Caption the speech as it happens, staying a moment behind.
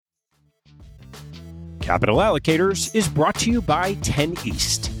Capital Allocators is brought to you by 10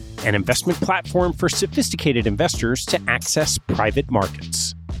 East, an investment platform for sophisticated investors to access private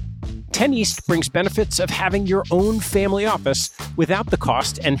markets. 10 East brings benefits of having your own family office without the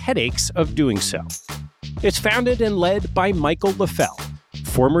cost and headaches of doing so. It's founded and led by Michael LaFell,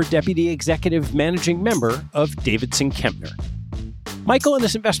 former Deputy Executive Managing Member of Davidson Kempner. Michael and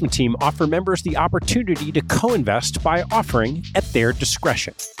his investment team offer members the opportunity to co-invest by offering at their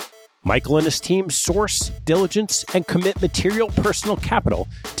discretion. Michael and his team source, diligence, and commit material personal capital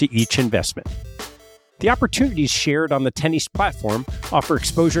to each investment. The opportunities shared on the 10 East platform offer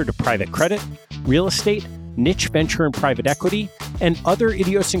exposure to private credit, real estate, niche venture and private equity, and other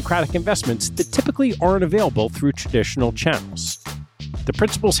idiosyncratic investments that typically aren't available through traditional channels. The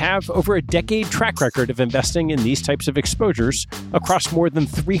principals have over a decade track record of investing in these types of exposures across more than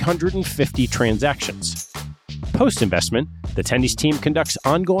 350 transactions. Post-investment, the 10 East team conducts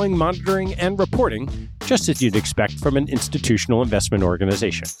ongoing monitoring and reporting, just as you'd expect from an institutional investment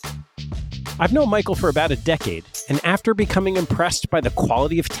organization. I've known Michael for about a decade, and after becoming impressed by the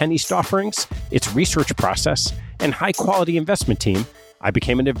quality of 10 East offerings, its research process, and high-quality investment team, I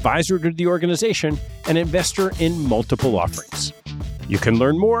became an advisor to the organization and investor in multiple offerings. You can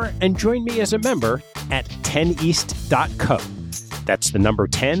learn more and join me as a member at 10east.co. That's the number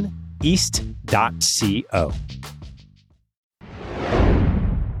 10east.co.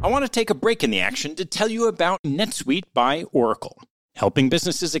 I want to take a break in the action to tell you about NetSuite by Oracle, helping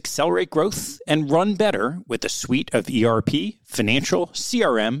businesses accelerate growth and run better with a suite of ERP, financial,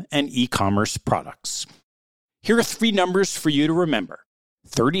 CRM, and e-commerce products. Here are three numbers for you to remember: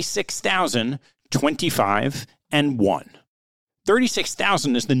 36,000, 25, and 1.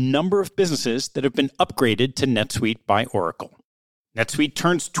 36,000 is the number of businesses that have been upgraded to NetSuite by Oracle. NetSuite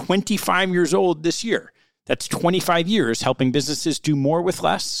turns 25 years old this year. That's 25 years helping businesses do more with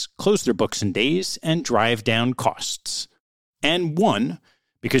less, close their books in days, and drive down costs. And 1,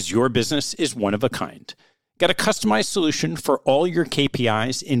 because your business is one of a kind. Get a customized solution for all your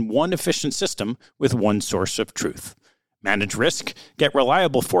KPIs in one efficient system with one source of truth. Manage risk, get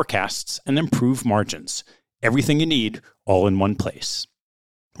reliable forecasts, and improve margins. Everything you need, all in one place.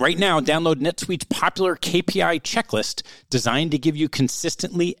 Right now, download NetSuite's popular KPI checklist designed to give you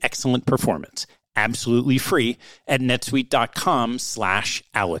consistently excellent performance, absolutely free at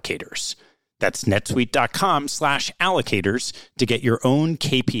netsuite.com/allocators. That's netsuite.com/allocators to get your own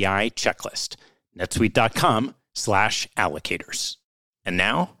KPI checklist. netsuite.com/allocators. And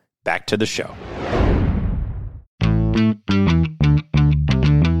now, back to the show.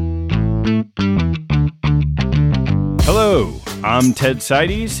 Hello, I'm Ted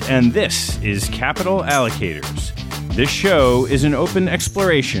Seides, and this is Capital Allocators. This show is an open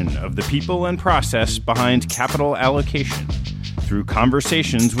exploration of the people and process behind capital allocation. Through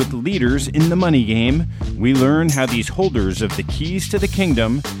conversations with leaders in the money game, we learn how these holders of the keys to the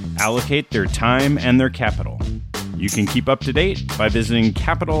kingdom allocate their time and their capital. You can keep up to date by visiting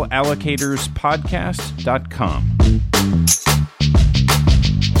capitalallocatorspodcast.com.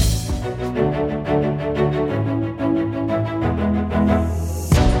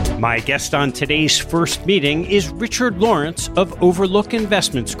 My guest on today's first meeting is Richard Lawrence of Overlook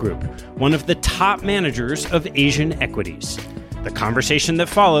Investments Group, one of the top managers of Asian equities. The conversation that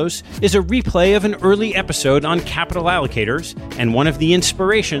follows is a replay of an early episode on Capital Allocators and one of the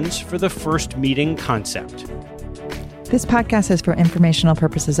inspirations for the first meeting concept. This podcast is for informational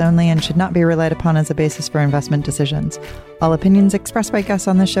purposes only and should not be relied upon as a basis for investment decisions. All opinions expressed by guests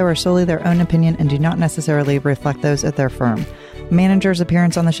on this show are solely their own opinion and do not necessarily reflect those of their firm. Manager's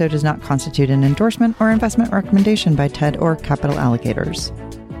appearance on the show does not constitute an endorsement or investment recommendation by TED or Capital Allocators.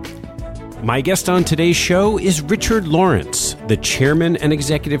 My guest on today's show is Richard Lawrence, the chairman and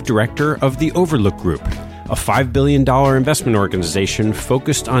executive director of the Overlook Group, a $5 billion investment organization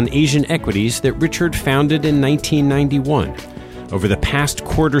focused on Asian equities that Richard founded in 1991. Over the past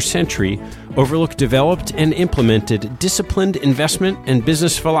quarter century, Overlook developed and implemented disciplined investment and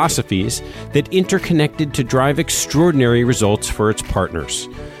business philosophies that interconnected to drive extraordinary results for its partners.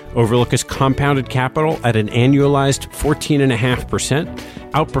 Overlook has compounded capital at an annualized 14.5%,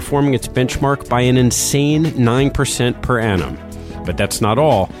 outperforming its benchmark by an insane 9% per annum. But that's not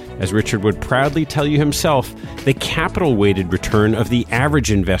all. As Richard would proudly tell you himself, the capital-weighted return of the average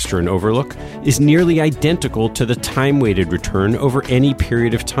investor in Overlook is nearly identical to the time-weighted return over any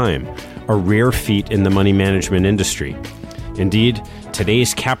period of time, a rare feat in the money management industry. Indeed,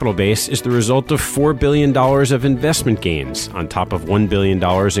 today's capital base is the result of $4 billion of investment gains on top of $1 billion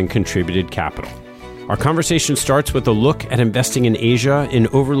in contributed capital. Our conversation starts with a look at investing in Asia in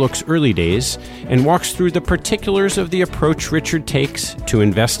Overlook's early days and walks through the particulars of the approach Richard takes to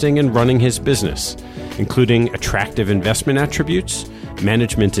investing and running his business, including attractive investment attributes,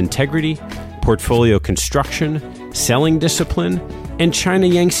 management integrity, portfolio construction, selling discipline, and China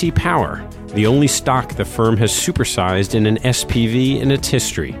Yangtze Power, the only stock the firm has supersized in an SPV in its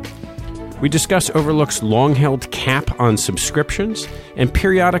history. We discuss Overlook's long-held cap on subscriptions and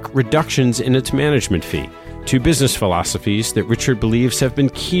periodic reductions in its management fee, two business philosophies that Richard believes have been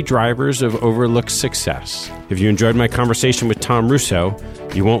key drivers of Overlook's success. If you enjoyed my conversation with Tom Russo,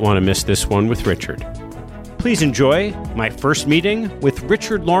 you won't want to miss this one with Richard. Please enjoy my first meeting with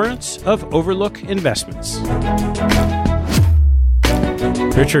Richard Lawrence of Overlook Investments.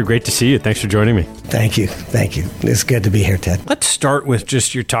 Richard, great to see you. Thanks for joining me. Thank you. It's good to be here, Ted. Let's start with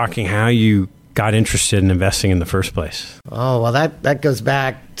just your talking how you got interested in investing in the first place. Oh, well, that goes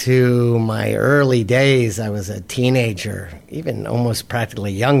back to my early days. I was a teenager, even almost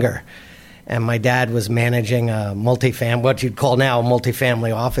practically younger. And my dad was managing a what you'd call now a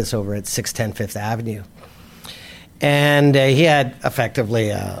multifamily office over at 610 Fifth Avenue. And he had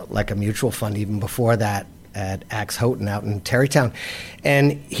effectively like a mutual fund even before that at Axe Houghton out in Terrytown.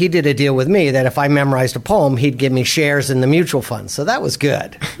 And he did a deal with me that if I memorized a poem, he'd give me shares in the mutual fund. So that was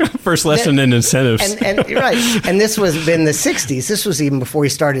good. First lesson in incentives. And right. And this was in the 60s. This was even before he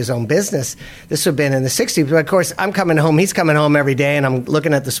started his own business. This would have been in the 60s. But of course, I'm coming home. He's coming home every day, and I'm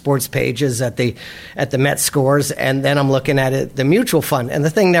looking at the sports pages at the Met scores, and then I'm looking at it, the mutual fund. And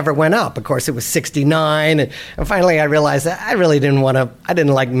the thing never went up. Of course, it was 69. And finally, I realized that I really didn't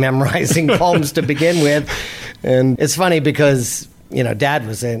like memorizing poems to begin with. And it's funny because, Dad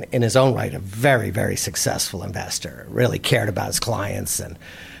was in his own right a very, very successful investor, really cared about his clients and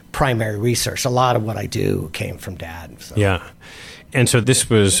primary research. A lot of what I do came from Dad. So. Yeah. And so this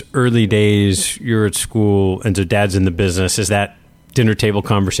was early days, you're at school, and so Dad's in the business. Is that dinner table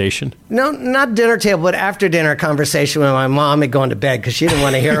conversation? No, not dinner table, but after dinner conversation with my mom and going to bed because she didn't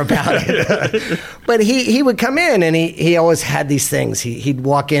want to hear about it. But he would come in and he always had these things. He'd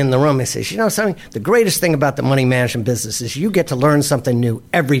walk in the room and say, something, the greatest thing about the money management business is you get to learn something new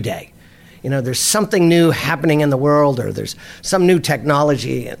every day. There's something new happening in the world or there's some new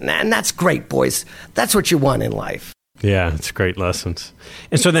technology. And that's great, boys. That's what you want in life. Yeah, it's great lessons.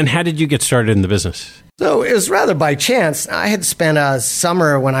 And so then how did you get started in the business? So it was rather by chance. I had spent a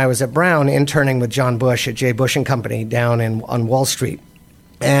summer when I was at Brown interning with John Bush at J. Bush & Company down on Wall Street.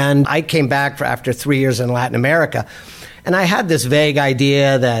 And I came back after 3 years in Latin America. And I had this vague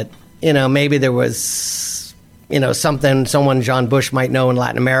idea that, maybe there was, someone John Bush might know in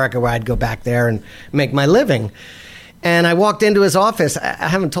Latin America where I'd go back there and make my living. And I walked into his office. I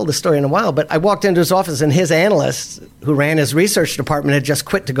haven't told this story in a while, but I walked into his office and his analyst who ran his research department had just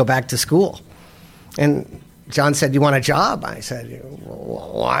quit to go back to school. And John said, "You want a job?" I said,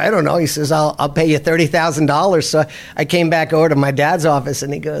 "Well, I don't know." He says, I'll pay you $30,000. So I came back over to my dad's office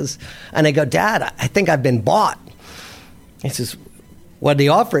and I go, "Dad, I think I've been bought." He says, "What did he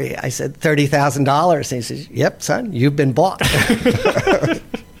offer you?" I said, $30,000. And he says, "Yep, son, you've been bought."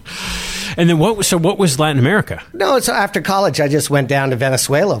 And then what was Latin America? No, so after college, I just went down to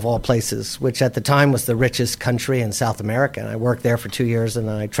Venezuela, of all places, which at the time was the richest country in South America. And I worked there for 2 years, and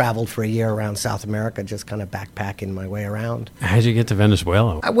then I traveled for a year around South America, just kind of backpacking my way around. How did you get to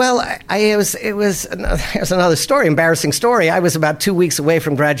Venezuela? Well, it was another story, embarrassing story. I was about 2 weeks away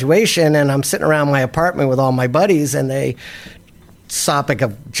from graduation, and I'm sitting around my apartment with all my buddies, and topic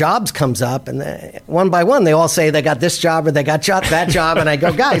of jobs comes up, and one by one they all say they got this job or they got that job, and I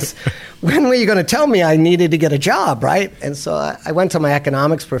go, "Guys, when were you going to tell me I needed to get a job, right?" And so I went to my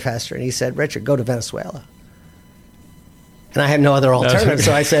economics professor, and he said, "Richard, go to Venezuela." And I had no other alternative,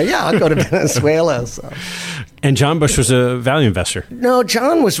 so I said, "Yeah, I'll go to Venezuela." So. And John Bush was a value investor. No,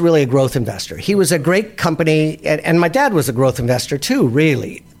 John was really a growth investor. He was a great company, and my dad was a growth investor too,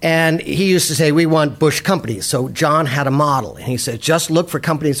 really. And he used to say, "We want Bush companies." So John had a model, and he said, "Just look for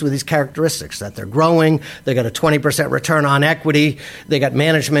companies with these characteristics, that they're growing, they got a 20% return on equity, they got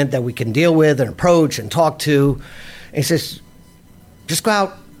management that we can deal with and approach and talk to." And he says, "Just go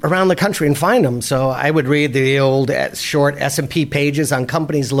out around the country and find them." So I would read the old short S&P pages on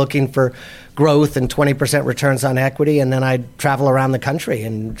companies looking for growth and 20% returns on equity, and then I'd travel around the country.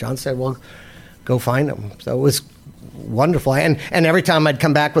 And John said, "Well, go find them." So it was wonderful. And every time I'd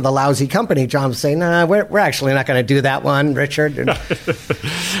come back with a lousy company, John would say, "Nah, we're actually not going to do that one, Richard." And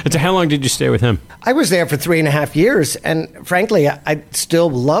so how long did you stay with him? I was there for 3.5 years. And frankly, I still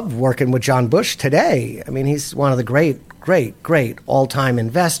love working with John Bush today. I mean, he's one of the great all-time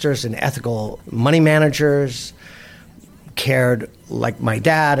investors and ethical money managers. Cared like my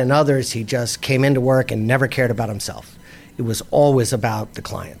dad and others. He just came into work and never cared about himself. It was always about the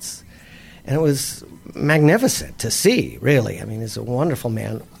clients. And it was magnificent to see, really. I mean, he's a wonderful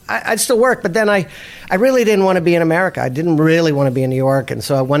man. I'd still work. But then I really didn't want to be in America. I didn't really want to be in New York. And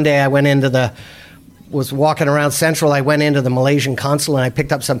so one day I was walking around Central. I went into the Malaysian consulate and I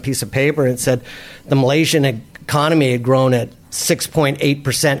picked up some piece of paper and it said the Malaysian economy had grown at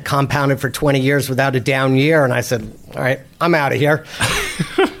 6.8% compounded for 20 years without a down year. And I said, all right, I'm out of here.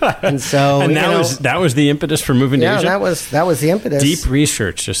 And so, that was the impetus for moving to Asia? Yeah, that was the impetus. Deep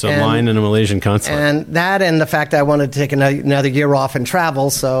research, just a line in a Malaysian consulate. And the fact that I wanted to take another year off and travel.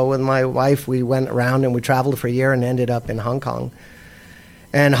 So with my wife, we went around and we traveled for a year and ended up in Hong Kong.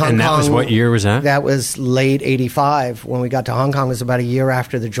 And that was what year was that? That was late 85. When we got to Hong Kong, it was about a year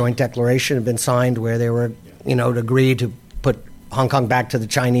after the joint declaration had been signed where they were, to agree to put Hong Kong back to the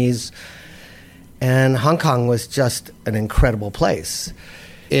Chinese. And Hong Kong was just an incredible place.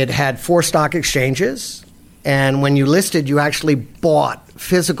 It had 4 stock exchanges, and when you listed, you actually bought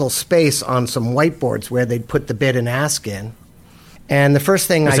physical space on some whiteboards where they'd put the bid and ask in. And the first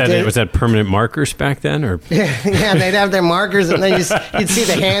thing was that permanent markers back then, or yeah, they'd have their markers, and then you'd see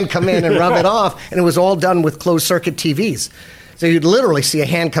the hand come in and rub it off, and it was all done with closed circuit TVs. So you'd literally see a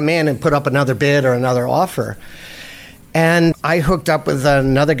hand come in and put up another bid or another offer. And I hooked up with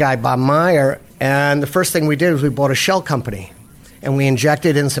another guy, Bob Meyer, and the first thing we did was we bought a shell company. And we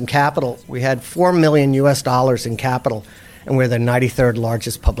injected in some capital. We had $4 million in capital, and we're the 93rd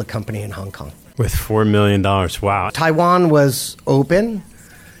largest public company in Hong Kong. With $4 million, wow. Taiwan was open.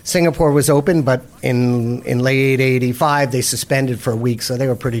 Singapore was open, but in late 85, they suspended for a week, so they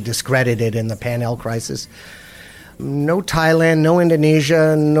were pretty discredited in the Pan-L crisis. No Thailand, no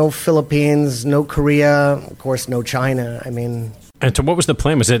Indonesia, no Philippines, no Korea, of course, no China. And so what was the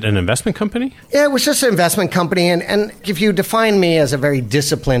plan? Was it an investment company? Yeah, it was just an investment company. And if you define me as a very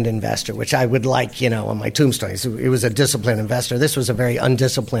disciplined investor, which I would like, on my tombstone, it was a disciplined investor. This was a very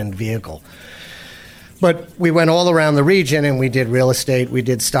undisciplined vehicle. But we went all around the region and we did real estate, we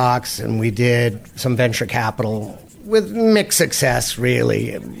did stocks, and we did some venture capital with mixed success,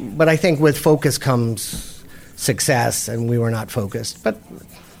 really. But I think with focus comes success, and we were not focused. But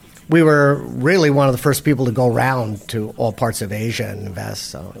we were really one of the first people to go around to all parts of Asia and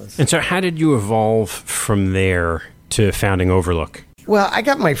invest. And so how did you evolve from there to founding Overlook? Well, I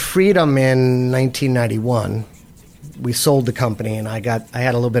got my freedom in 1991. We sold the company, and I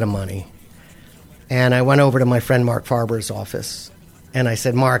had a little bit of money. And I went over to my friend Mark Farber's office, and I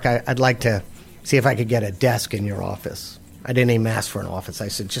said, Mark, I'd like to see if I could get a desk in your office. I didn't even ask for an office. I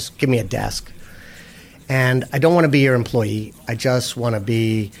said, just give me a desk. And I don't want to be your employee. I just want to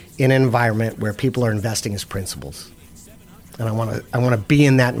be in an environment where people are investing as principals. And I want to be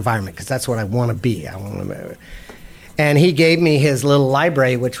in that environment because that's what I want to be. And he gave me his little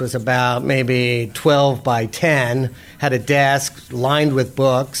library, which was about maybe 12 by 10, had a desk lined with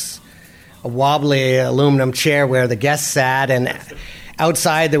books, a wobbly aluminum chair where the guests sat, and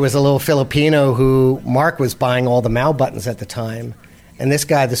outside there was a little Filipino who Mark was buying all the Mao buttons at the time. And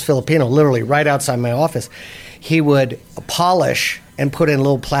this Filipino, literally right outside my office, he would polish and put in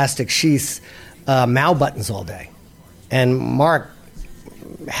little plastic sheaths Mao buttons all day. And Mark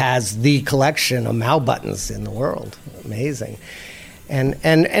has the collection of Mao buttons in the world. Amazing. And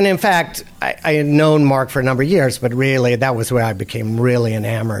in fact, I had known Mark for a number of years, but really that was where I became really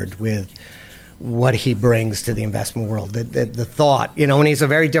enamored with what he brings to the investment world, the thought. And he's a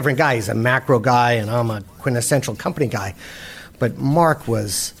very different guy. He's a macro guy, and I'm a quintessential company guy. But Mark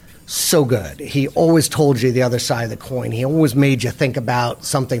was so good. He always told you the other side of the coin. He always made you think about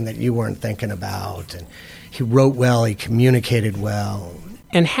something that you weren't thinking about. And he wrote well. He communicated well.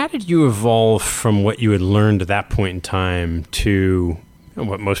 And how did you evolve from what you had learned at that point in time to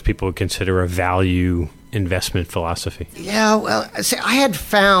what most people would consider a value investment philosophy? Yeah, well, see, I had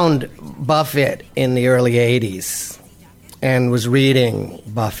found Buffett in the early 80s and was reading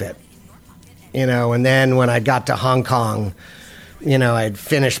Buffett, and then when I got to Hong Kong, I'd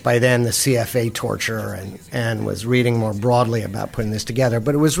finished by then the CFA torture and was reading more broadly about putting this together.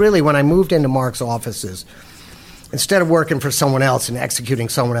 But it was really when I moved into Mark's offices, instead of working for someone else and executing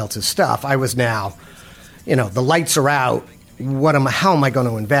someone else's stuff, I was now, the lights are out. How am I going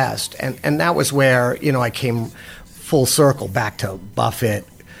to invest? And that was where, I came full circle back to Buffett,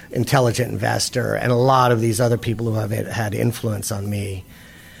 Intelligent Investor, and a lot of these other people who have had influence on me.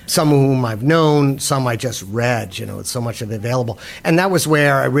 Some of whom I've known, some I just read, it's so much of it available. And that was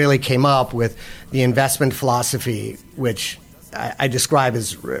where I really came up with the investment philosophy, which I describe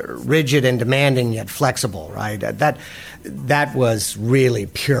as rigid and demanding yet flexible, right? That was really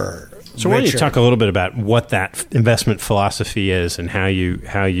pure. So why don't you talk a little bit about what that investment philosophy is and how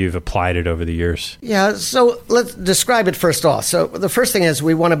you've applied it over the years? Yeah, so let's describe it first off. So the first thing is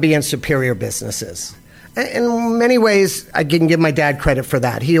we want to be in superior businesses. In many ways, I can give my dad credit for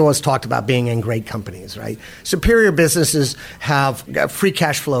that. He always talked about being in great companies, right? Superior businesses have free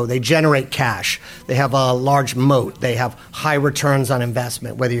cash flow. They generate cash. They have a large moat. They have high returns on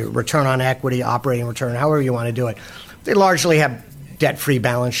investment, whether you return on equity, operating return, however you want to do it. They largely have debt-free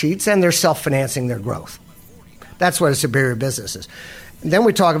balance sheets, and they're self-financing their growth. That's what a superior business is. And then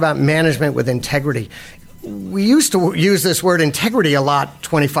we talk about management with integrity. We used to use this word integrity a lot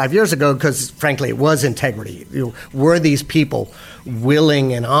 25 years ago because, frankly, it was integrity. Were these people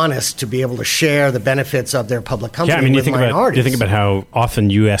willing and honest to be able to share the benefits of their public company with minorities? You think about how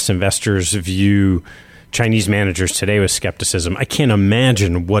often U.S. investors view Chinese managers today with skepticism. I can't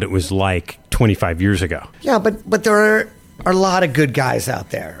imagine what it was like 25 years ago. Yeah, but there are a lot of good guys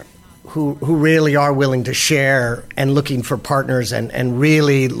out there who really are willing to share and looking for partners and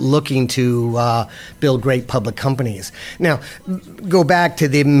really looking to build great public companies. Now, go back to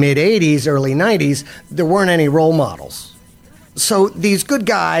the mid-'80s, early 90s, there weren't any role models. So these good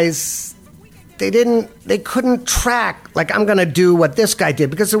guys, they couldn't track, like, I'm going to do what this guy did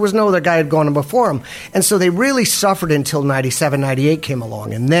because there was no other guy who had gone before him. And so they really suffered until 97, 98 came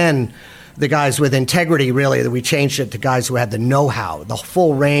along. And then the guys with integrity, really, that we changed it to guys who had the know-how, the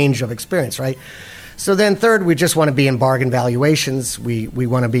full range of experience, right? So then third, we just want to be in bargain valuations. We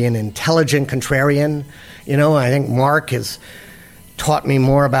want to be an intelligent contrarian. I think Mark has taught me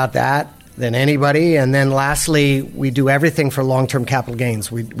more about that than anybody. And then lastly, we do everything for long-term capital gains.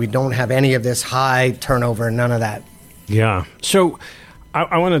 We don't have any of this high turnover, none of that. Yeah. So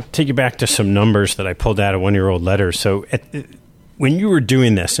I want to take you back to some numbers that I pulled out of one-year-old letters. So when you were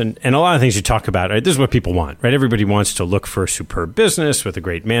doing this, and a lot of things you talk about, right, this is what people want, right? Everybody wants to look for a superb business with a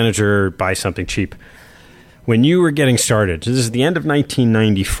great manager, buy something cheap. When you were getting started, this is the end of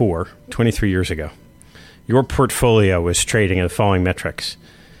 1994, 23 years ago, your portfolio was trading at the following metrics: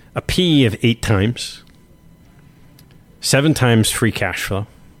 a PE of 8 times, 7 times free cash flow,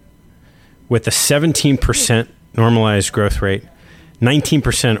 with a 17% normalized growth rate,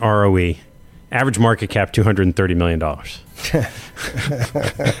 19% ROE, average market cap $230 million.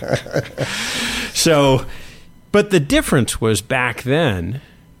 So, but the difference was back then,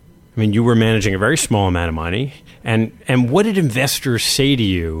 I mean, you were managing a very small amount of money. And what did investors say to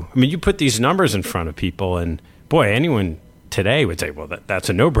you? I mean, you put these numbers in front of people and, boy, anyone today would say, well, that's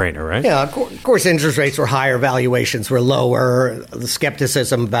a no-brainer, right? Yeah, of course, interest rates were higher, valuations were lower, the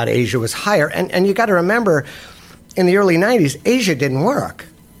skepticism about Asia was higher. And you got to remember, in the early 90s, Asia didn't work.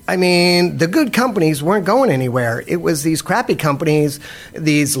 I mean, the good companies weren't going anywhere. It was these crappy companies,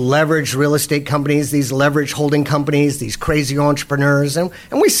 these leveraged real estate companies, these leveraged holding companies, these crazy entrepreneurs. And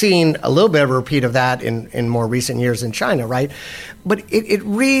we've seen a little bit of a repeat of that in more recent years in China, right? But it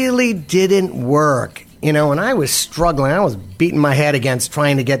really didn't work. And I was struggling. I was beating my head against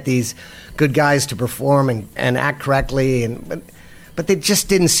trying to get these good guys to perform and act correctly. But they just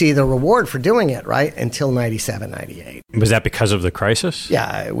didn't see the reward for doing it, right, until 97, 98. Was that because of the crisis?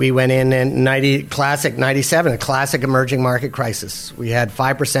 Yeah, we went in 97, a classic emerging market crisis. We had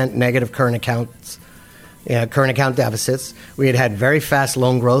 5% negative current accounts, current account deficits. We had very fast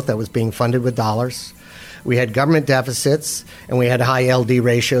loan growth that was being funded with dollars. We had government deficits, and we had high LD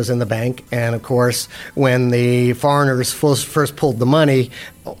ratios in the bank. And, of course, when the foreigners first pulled the money,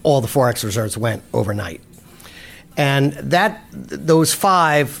 all the Forex reserves went overnight. And those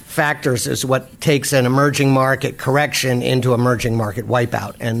 5 factors is what takes an emerging market correction into emerging market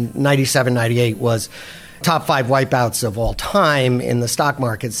wipeout. And 97, 98 was top 5 wipeouts of all time in the stock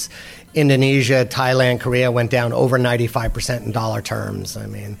markets. Indonesia, Thailand, Korea went down over 95% in dollar terms. I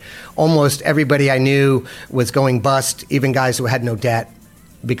mean, almost everybody I knew was going bust, even guys who had no debt,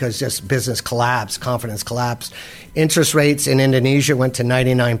 because just business collapsed, confidence collapsed. Interest rates in Indonesia went to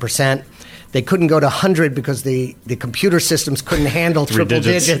 99%. They couldn't go to 100 because the computer systems couldn't handle triple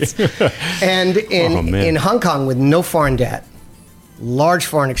digits. And in Hong Kong, with no foreign debt, large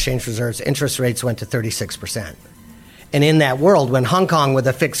foreign exchange reserves, interest rates went to 36%. And in that world, when Hong Kong with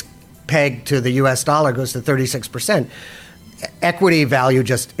a fixed peg to the US dollar goes to 36%, equity value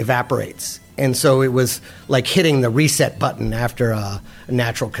just evaporates. And so it was like hitting the reset button after a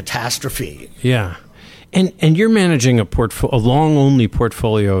natural catastrophe. Yeah. And you're managing a long-only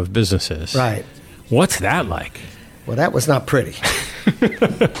portfolio of businesses. Right. What's that like? Well, that was not pretty.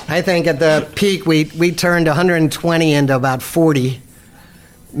 I think at the peak, we turned 120 into about 40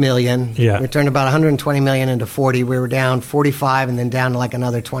 million. Yeah. We turned about 120 million into 40. We were down 45 and then down to like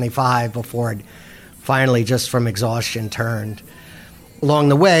another 25 before it finally, just from exhaustion, turned. Along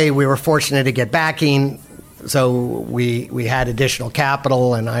the way, we were fortunate to get backing, so we had additional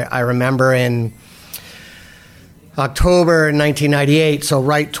capital. And I remember in October 1998, so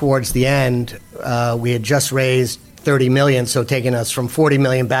right towards the end, we had just raised 30 million, so taking us from 40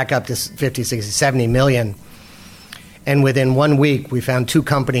 million back up to 50, 60, 70 million. And within 1 week, we found 2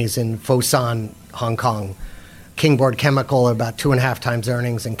 companies in Fosun, Hong Kong. Kingboard Chemical at about 2.5 times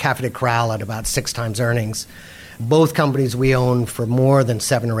earnings, and Café de Corral at about 6 times earnings. Both companies we owned for more than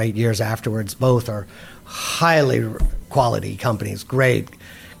 7 or 8 years afterwards. Both are highly quality companies, great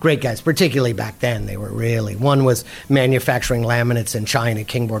guys, particularly back then. They were really, one was manufacturing laminates in China.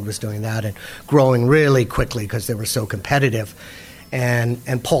 Kingboard was doing that and growing really quickly because they were so competitive.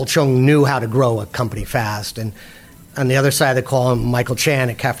 And Paul Chung knew how to grow a company fast. And on the other side of the column, Michael Chan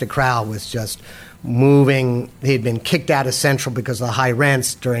at Café de Corral was just moving. He'd been kicked out of Central because of the high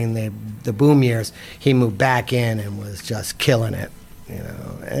rents during the boom years. He moved back in and was just killing it.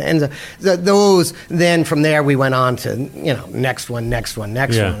 And those, then from there we went on to, next one.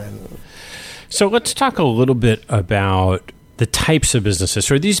 And so let's talk a little bit about the types of businesses.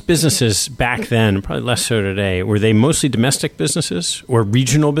 So are these businesses back then, probably less so today, were they mostly domestic businesses or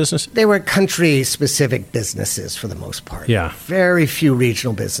regional businesses? They were country-specific businesses for the most part. Yeah. Very few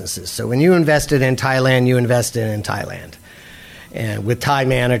regional businesses. So when you invested in Thailand, you invested in Thailand. And with Thai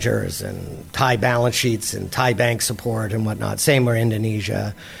managers and Thai balance sheets and Thai bank support and whatnot. Same with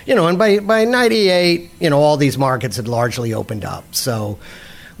Indonesia. And by 98, all these markets had largely opened up. So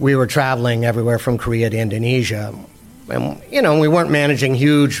we were traveling everywhere from Korea to Indonesia. And, we weren't managing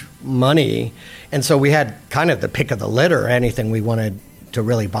huge money. And so we had kind of the pick of the litter. Anything we wanted to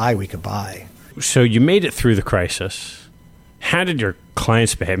really buy, we could buy. So you made it through the crisis. How did your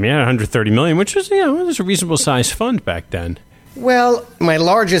clients behave? I mean, you had $130 million, which was, was a reasonable size fund back then. Well, my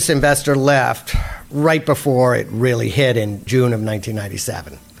largest investor left right before it really hit in June of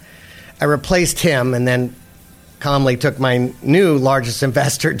 1997. I replaced him and then calmly took my new largest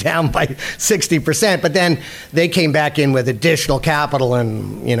investor down by 60%. But then they came back in with additional capital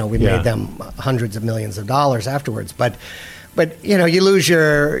and, we made them hundreds of millions of dollars afterwards. But you lose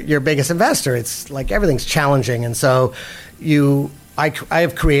your biggest investor. It's like everything's challenging. And so I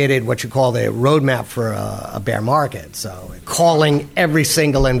have created what you call the roadmap for a bear market. So calling every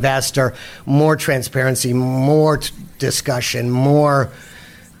single investor, more transparency, more discussion, more,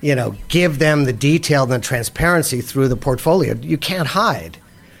 give them the detail and the transparency through the portfolio. You can't hide.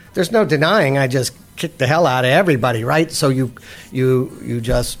 There's no denying I just kicked the hell out of everybody, right? So you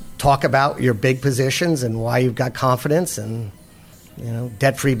just talk about your big positions and why you've got confidence and,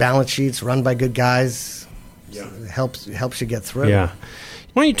 debt-free balance sheets run by good guys. Yeah. Helps you get through. Yeah.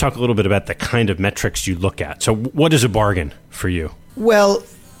 Why don't you talk a little bit about the kind of metrics you look at? So what is a bargain for you? Well,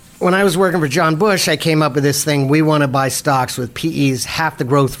 when I was working for John Bush, I came up with this thing. We want to buy stocks with PEs half the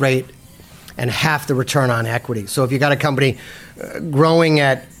growth rate and half the return on equity. So if you got a company growing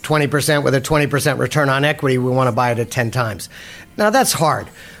at 20% with a 20% return on equity, we want to buy it at 10 times. Now, that's hard.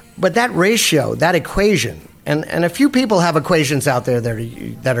 But that ratio, that equation, and a few people have equations out there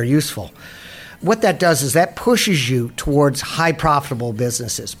that are useful. What that does is that pushes you towards high profitable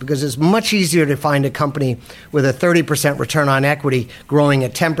businesses because it's much easier to find a company with a 30% return on equity growing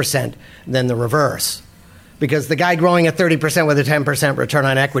at 10% than the reverse. Because the guy growing at 30% with a 10% return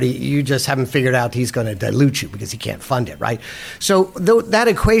on equity, you just haven't figured out he's going to dilute you because he can't fund it, right? So that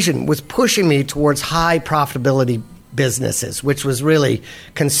equation was pushing me towards high profitability businesses, which was really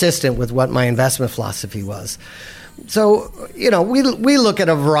consistent with what my investment philosophy was. So, we look at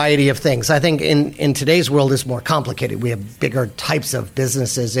a variety of things. I think in today's world it's more complicated. We have bigger types of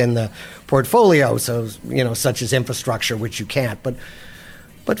businesses in the portfolio, so, such as infrastructure, which you can't.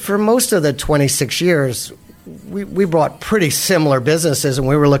 But for most of the 26 years, we brought pretty similar businesses, and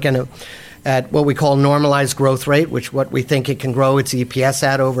we were looking at what we call normalized growth rate, which what we think it can grow its EPS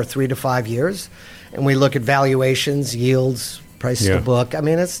at over 3 to 5 years. And we look at valuations, yields, price to book. I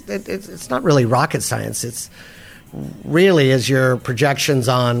mean, it's not really rocket science. It's really is your projections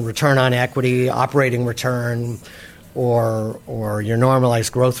on return on equity, operating return, or your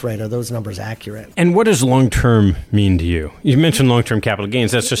normalized growth rate. Are those numbers accurate? And what does long-term mean to you? You mentioned long-term capital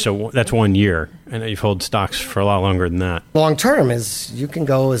gains. That's that's 1 year. I know you've held stocks for a lot longer than that. Long-term is you can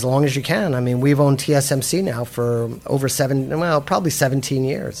go as long as you can. I mean, we've owned TSMC now for over probably 17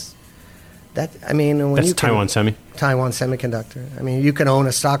 years. That's Taiwan Semi? Taiwan Semiconductor. I mean, you can own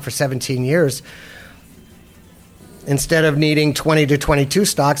a stock for 17 years. Instead of needing 20 to 22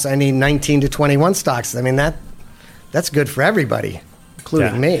 stocks, I need 19 to 21 stocks. I mean, that's good for everybody,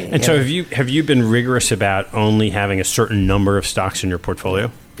 including me. And so have you been rigorous about only having a certain number of stocks in your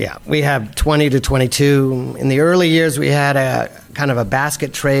portfolio? Yeah, we have 20 to 22. In the early years, we had a kind of a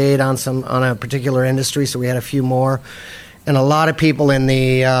basket trade on a particular industry, so we had a few more. And a lot of people in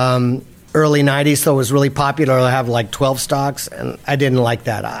the early 90s, though, it was really popular to have like 12 stocks, and I didn't like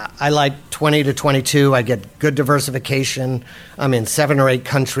that. I like 20 to 22. I get good diversification. I'm in 7 or 8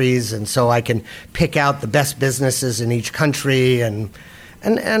 countries, and so I can pick out the best businesses in each country. And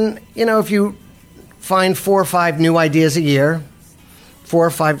if you find 4 or 5 new ideas a year, 4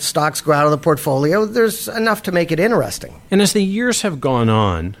 or 5 stocks go out of the portfolio, there's enough to make it interesting. And as the years have gone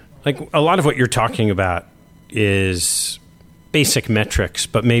on, like a lot of what you're talking about is basic metrics,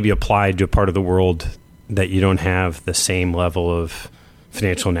 but maybe applied to a part of the world that you don't have the same level of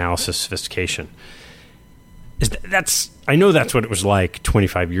financial analysis sophistication. I know that's what it was like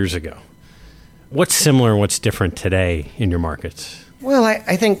 25 years ago. What's similar and what's different today in your markets? Well,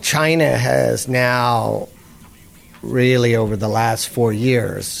 I think China has now really over the last 4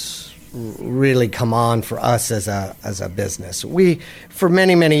 years really come on for us as a business. For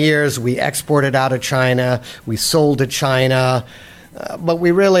many years, we exported out of China, we sold to China, but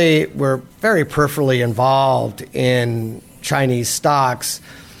we really were very peripherally involved in Chinese stocks.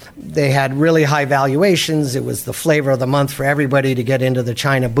 They had really high valuations. It was the flavor of the month for everybody to get into the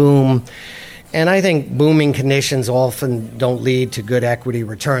China boom. And I think booming conditions often don't lead to good equity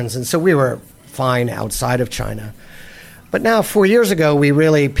returns. And so we were fine outside of China. But now, 4 years ago, we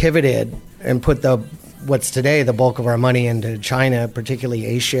really pivoted and put what's today the bulk of our money into China, particularly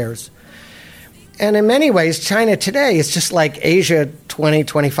A shares. And in many ways, China today is just like Asia 20,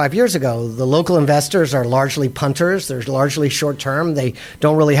 25 years ago. The local investors are largely punters. They're largely short-term. They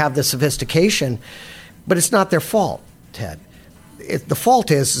don't really have the sophistication. But it's not their fault, Ted. The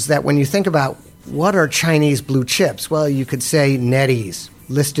fault is that when you think about what are Chinese blue chips, well, you could say NetEase,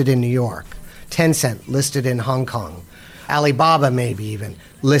 listed in New York, Tencent, listed in Hong Kong, Alibaba maybe even,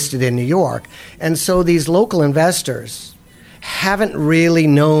 listed in New York. And so these local investors haven't really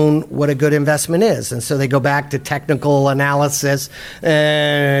known what a good investment is. And so they go back to technical analysis,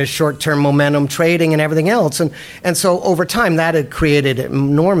 short-term momentum trading and everything else. And so over time, that had created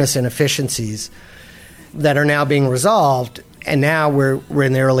enormous inefficiencies that are now being resolved. And now we're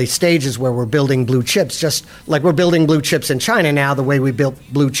in the early stages where we're building blue chips, just like we're building blue chips in China now, the way we built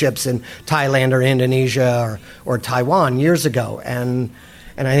blue chips in Thailand or Indonesia or Taiwan years ago. And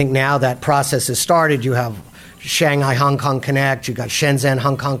I think now that process has started. You have Shanghai Hong Kong Connect, you got Shenzhen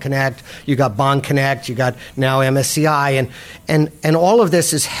Hong Kong Connect, you got Bond Connect, you got now MSCI, and all of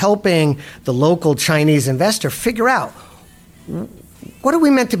this is helping the local Chinese investor figure out what are we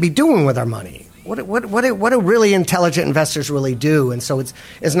meant to be doing with our money. What do really intelligent investors really do? And so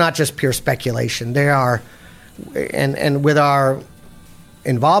it's not just pure speculation. They are, and with our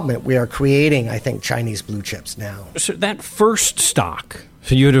involvement, we are creating, I think, Chinese blue chips now. So that first stock,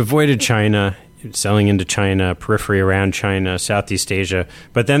 so you had avoided China, selling into China, periphery around China, Southeast Asia,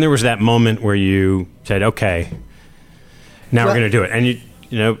 but then there was that moment where you said, okay, now we're going to do it. And you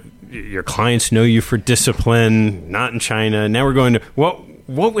know, your clients know you for discipline, not in China. Now we're going to,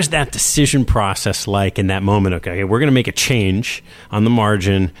 what was that decision process like in that moment? Okay, we're going to make a change on the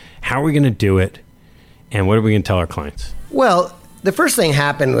margin. How are we going to do it? And what are we going to tell our clients? Well, the first thing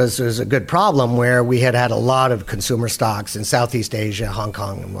happened was there was a good problem where we had a lot of consumer stocks in Southeast Asia, Hong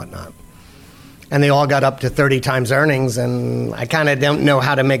Kong, and whatnot. And they all got up to 30 times earnings, and I kind of don't know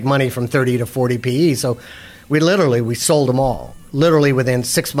how to make money from 30 to 40 PE. So we sold them all. Literally within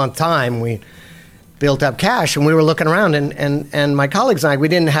 6-month time, we built up cash, and we were looking around, and my colleagues and I, we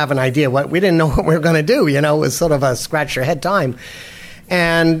didn't have an idea we didn't know what we were going to do. You know, it was sort of a scratch your head time.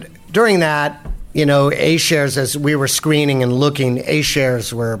 And during that, you know, A shares, as we were screening and looking, A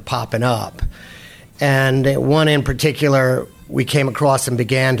shares were popping up. And one in particular we came across and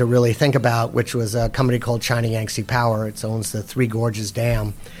began to really think about, which was a company called China Yangtze Power. It owns the Three Gorges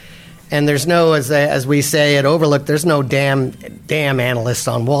Dam. And there's no, as we say at Overlook, there's no dam analyst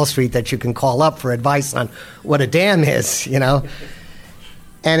on Wall Street that you can call up for advice on what a dam is, you know.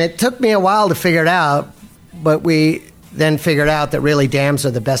 And it took me a while to figure it out, but we then figured out that really dams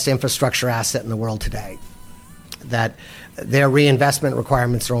are the best infrastructure asset in the world today, that their reinvestment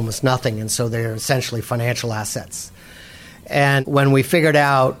requirements are almost nothing, and so they're essentially financial assets. And when we figured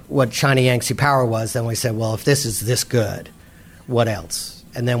out what China Yangtze Power was, then we said, well, if this is this good, what else?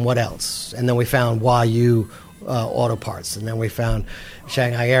 And then what else? And then we found Huayu Auto Parts, and then we found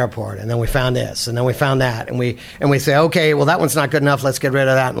Shanghai Airport, and then we found this, and then we found that, and we say, okay, well, that one's not good enough. Let's get rid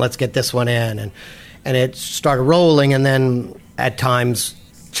of that, and let's get this one in, and it started rolling. And then at times,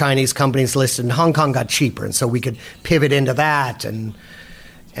 Chinese companies listed in Hong Kong got cheaper, and so we could pivot into that, and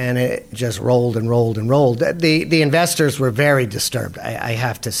it just rolled and rolled and rolled. The investors were very disturbed, I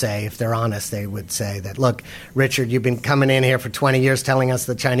have to say. If they're honest, they would say that, look, Richard, you've been coming in here for 20 years telling us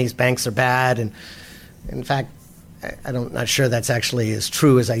the Chinese banks are bad. And in fact, I'm not sure that's actually as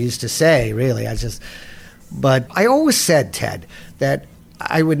true as I used to say, really. But I always said, Ted, that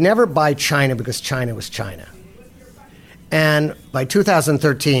I would never buy China because China was China. And by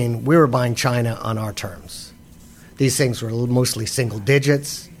 2013, we were buying China on our terms. These things were mostly single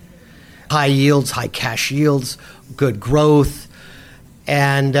digits, high yields, high cash yields, good growth.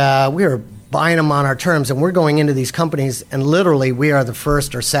 And we were buying them on our terms. And we're going into these companies, and literally we are the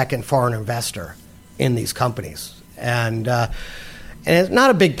first or second foreign investor in these companies. And it's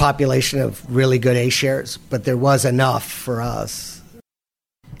not a big population of really good A shares, but there was enough for us.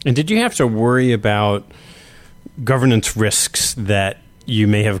 And did you have to worry about governance risks that you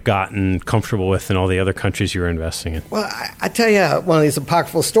may have gotten comfortable with in all the other countries you were investing in? Well, I tell you one of these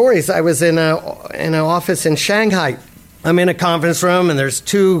apocryphal stories. I was in an office in Shanghai. I'm in a conference room, and there's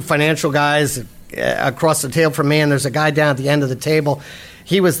two financial guys across the table from me, and there's a guy down at the end of the table.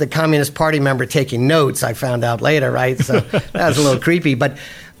 He was the Communist Party member taking notes, I found out later, right? So that was a little creepy. But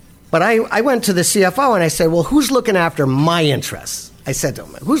I went to the CFO, and I said, well, who's looking after my interests? I said to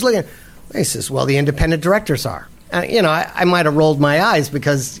him, who's looking? He says, well, the independent directors are. I might have rolled my eyes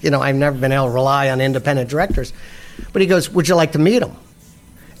because, I've never been able to rely on independent directors. But he goes, would you like to meet them?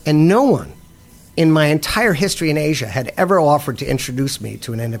 And no one in my entire history in Asia had ever offered to introduce me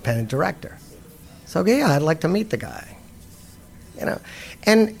to an independent director. So, yeah, I'd like to meet the guy.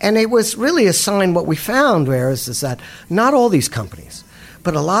 And it was really a sign. What we found is that not all these companies,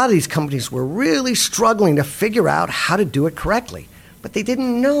 but a lot of these companies were really struggling to figure out how to do it correctly. But they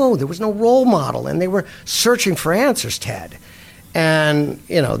didn't know. There was no role model, and they were searching for answers, Ted. And,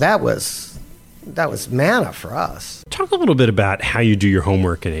 that was manna for us. Talk a little bit about how you do your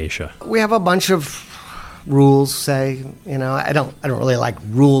homework in Asia. We have a bunch of rules, say. I don't really like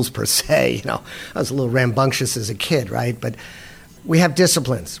rules per se. I was a little rambunctious as a kid, right? But we have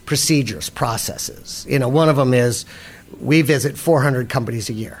disciplines, procedures, processes. One of them is we visit 400 companies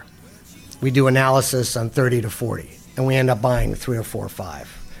a year. We do analysis on 30 to 40. And we end up buying 3 or 4 or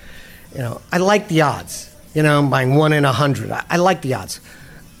 5. I like the odds. I'm buying 1 in 100. I like the odds.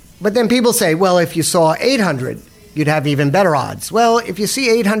 But then people say, well, if you saw 800, you'd have even better odds. Well, if you see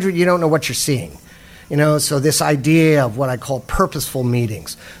 800, you don't know what you're seeing. So this idea of what I call purposeful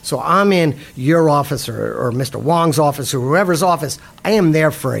meetings. So I'm in your office or Mr. Wong's office or whoever's office. I am there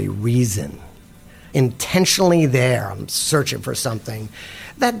for a reason. Intentionally there. I'm searching for something.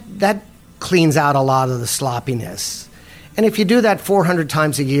 That cleans out a lot of the sloppiness. And if you do that 400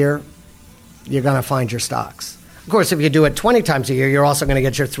 times a year, you're going to find your stocks. Of course, if you do it 20 times a year, you're also going to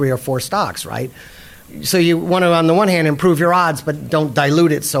get your 3 or 4 stocks, right? So you want to, on the one hand, improve your odds, but don't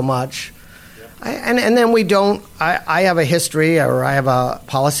dilute it so much. And then we don't, I have a history, or I have a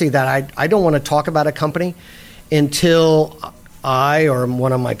policy that I don't want to talk about a company until I or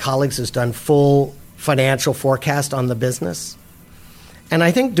one of my colleagues has done full financial forecast on the business. And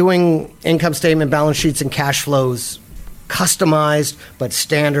I think doing income statement, balance sheets, and cash flows, customized but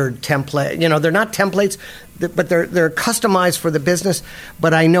standard template. They're not templates, but they're customized for the business.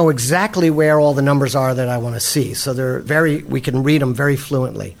 But I know exactly where all the numbers are that I want to see. So we can read them very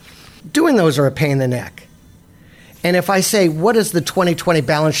fluently. Doing those are a pain in the neck. And if I say, what does the 2020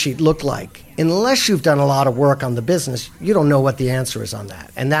 balance sheet look like? Unless you've done a lot of work on the business, you don't know what the answer is on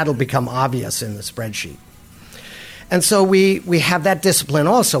that. And that'll become obvious in the spreadsheet. And so we have that discipline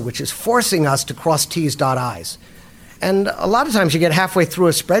also, which is forcing us to cross T's, dot I's. And a lot of times you get halfway through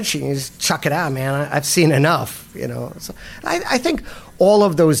a spreadsheet and you just chuck it out, man. I've seen enough, So I think all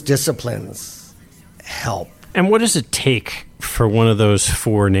of those disciplines help. And what does it take for one of those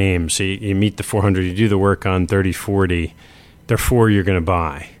 4 names? So you meet the 400, you do the work on 30, 40. There are 4 you're going to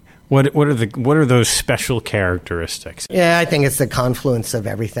buy. What are those special characteristics? Yeah, I think it's the confluence of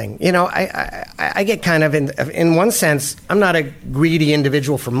everything. I get kind of, in one sense, I'm not a greedy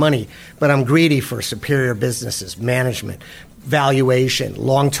individual for money, but I'm greedy for superior businesses, management, valuation,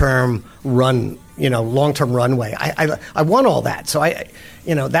 long-term runway. I want all that. So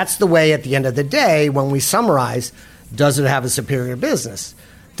that's the way at the end of the day, when we summarize, does it have a superior business?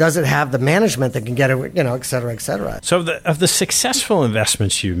 Does it have the management that can get it, et cetera, et cetera? So of the successful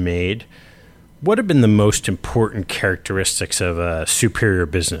investments you've made, what have been the most important characteristics of a superior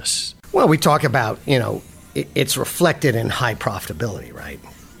business? Well, we talk about, it's reflected in high profitability, right?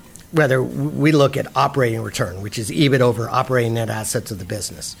 Whether we look at operating return, which is EBIT over operating net assets of the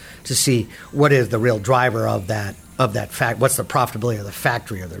business, to see what is the real driver of that fact, what's the profitability of the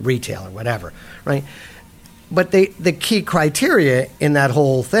factory or the retail or whatever, right? But the key criteria in that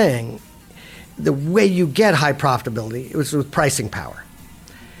whole thing, the way you get high profitability, it was with pricing power.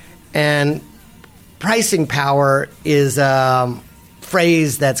 And pricing power is a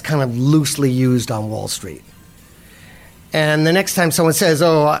phrase that's kind of loosely used on Wall Street. And the next time someone says,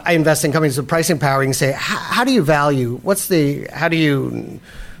 oh, I invest in companies with pricing power, you can say, how do you value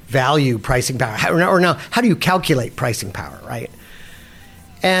pricing power? How do you calculate pricing power, right?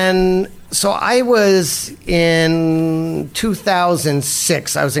 And so I was in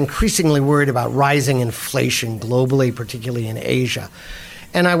 2006, I was increasingly worried about rising inflation globally, particularly in Asia.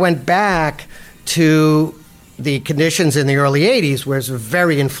 And I went back to the conditions in the early 80s where it was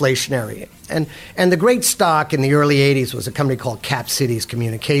very inflationary. And the great stock in the early 80s was a company called Cap Cities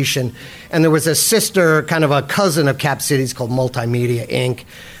Communication. And there was a sister, kind of a cousin of Cap Cities called Multimedia Inc.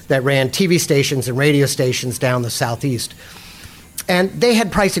 that ran TV stations and radio stations down the Southeast. And they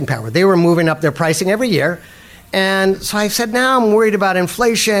had pricing power. They were moving up their pricing every year. And so I said, now I'm worried about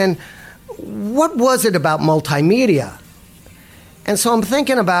inflation. What was it about multimedia? And so I'm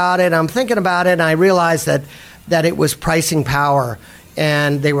thinking about it, and I realized that it was pricing power,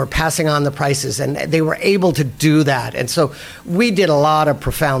 and they were passing on the prices, and they were able to do that. And so we did a lot of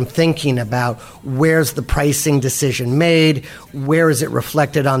profound thinking about where's the pricing decision made, where is it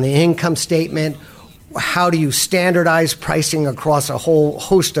reflected on the income statement, how do you standardize pricing across a whole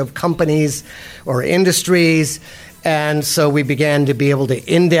host of companies or industries. And so we began to be able to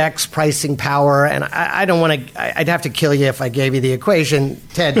index pricing power. And I don't want to, I'd have to kill you if I gave you the equation,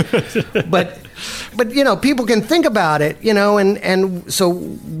 Ted. but people can think about it, and so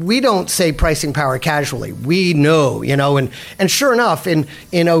we don't say pricing power casually. We know, and sure enough, in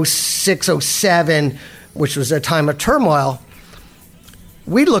 06, 07, which was a time of turmoil,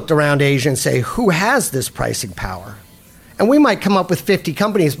 we looked around Asia and say, who has this pricing power? And we might come up with 50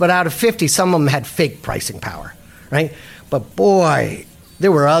 companies, but out of 50, some of them had fake pricing power. Right? But boy,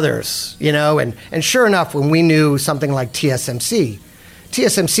 there were others, and sure enough, when we knew something like TSMC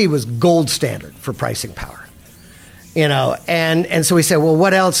was gold standard for pricing power, and so we said, well,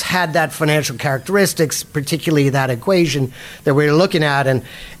 what else had that financial characteristics, particularly that equation that we were looking at,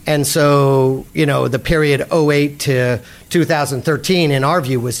 and so, the period 08 to 2013, in our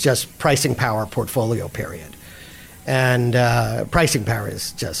view, was just pricing power portfolio period. And pricing power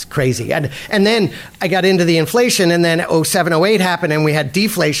is just crazy. And then I got into the inflation, and then 07, 08 happened, and we had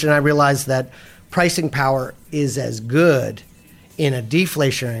deflation. I realized that pricing power is as good in a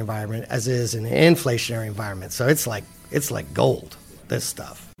deflationary environment as it is in an inflationary environment. So it's like gold, this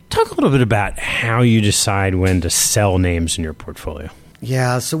stuff. Talk a little bit about how you decide when to sell names in your portfolio.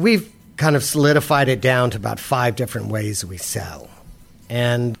 Yeah, so we've kind of solidified it down to about 5 different ways we sell.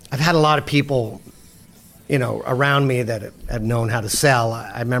 And I've had a lot of people around me that have known how to sell.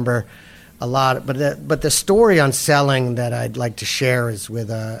 I remember a lot, but the story on selling that I'd like to share is with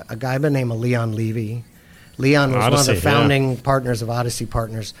a guy by the name of Leon Levy. Leon was Odyssey, one of the founding partners of Odyssey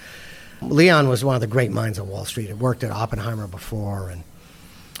Partners. Leon was one of the great minds on Wall Street. He worked at Oppenheimer before,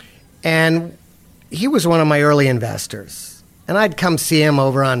 and he was one of my early investors. And I'd come see him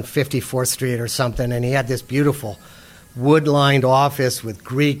over on 54th Street or something, and he had this beautiful wood-lined office with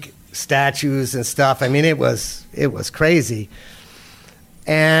Greek statues and stuff. I mean, it was crazy.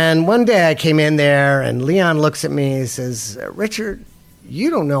 And one day I came in there, and Leon looks at me and says, Richard, you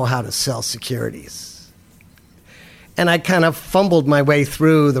don't know how to sell securities. And I kind of fumbled my way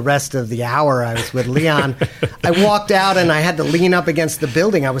through the rest of the hour I was with Leon. I walked out, and I had to lean up against the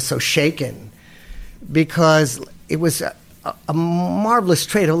building. I was so shaken because it was a marvelous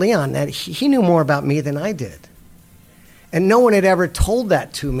trait of Leon that he knew more about me than I did. And no one had ever told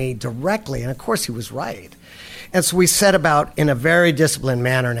that to me directly. And of course, he was right. And so we set about in a very disciplined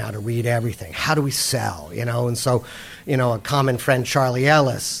manner now to read everything. How do we sell? And so, a common friend, Charlie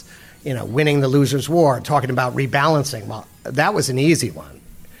Ellis, winning the loser's war, talking about rebalancing. Well, that was an easy one.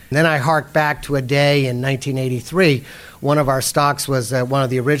 And then I hark back to a day in 1983. One of our stocks was one of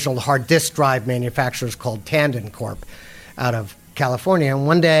the original hard disk drive manufacturers called Tandon Corp out of California. And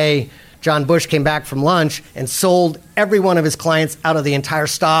one day, John Bush came back from lunch and sold every one of his clients out of the entire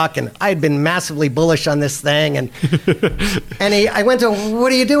stock. And I had been massively bullish on this thing. And I went to,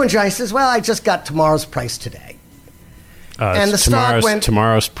 what are you doing, John? He says, well, I just got tomorrow's price today. And the stock went...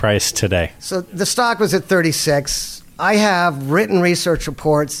 Tomorrow's price today. So the stock was at 36. I have written research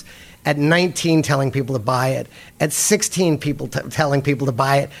reports at 19 telling people to buy it, at 16 people telling people to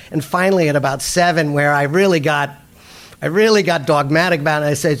buy it, and finally at about 7 where I really got dogmatic about it.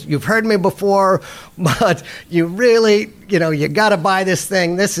 I said, you've heard me before, but you really, you got to buy this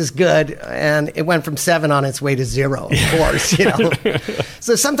thing. This is good. And it went from 7 on its way to 0, of course,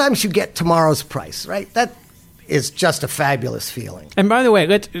 So sometimes you get tomorrow's price, right? is just a fabulous feeling. And by the way,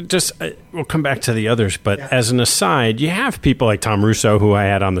 we'll come back to the others, but as an aside, you have people like Tom Russo, who I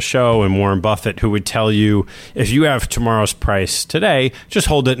had on the show, and Warren Buffett, who would tell you, if you have tomorrow's price today, just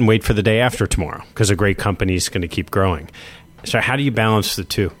hold it and wait for the day after tomorrow, because a great company is going to keep growing. So how do you balance the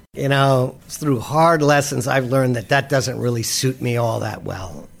two? Through hard lessons, I've learned that doesn't really suit me all that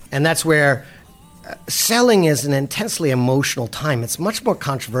well. And that's where selling is an intensely emotional time. It's much more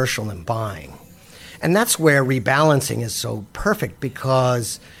controversial than buying. And that's where rebalancing is so perfect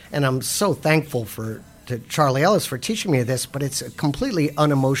because, and I'm so thankful to Charlie Ellis for teaching me this, but it's a completely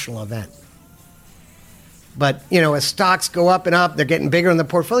unemotional event. But, as stocks go up and up, they're getting bigger in the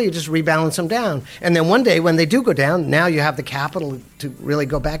portfolio, you just rebalance them down. And then one day when they do go down, now you have the capital to really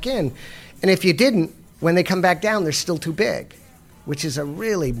go back in. And if you didn't, when they come back down, they're still too big, which is a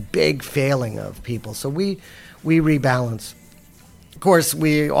really big failing of people. So we rebalance. Of course,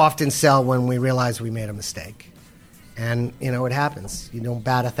 we often sell when we realize we made a mistake. And, it happens. You don't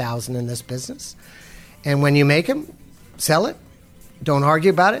bat 1,000 in this business. And when you make them, sell it. Don't argue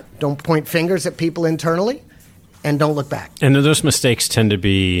about it. Don't point fingers at people internally. And don't look back. And those mistakes tend to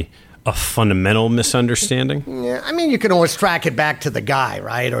be a fundamental misunderstanding? Yeah, you can always track it back to the guy,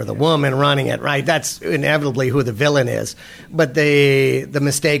 right? Or the woman running it, right? That's inevitably who the villain is. But the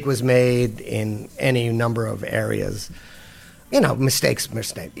mistake was made in any number of areas.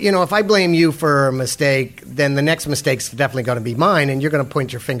 Mistake. If I blame you for a mistake, then the next mistake's definitely going to be mine, and you're going to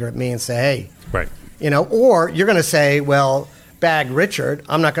point your finger at me and say, hey. Right. Or you're going to say, well, bag Richard,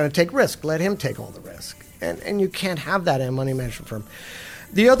 I'm not going to take risk. Let him take all the risk. And you can't have that in a money management firm.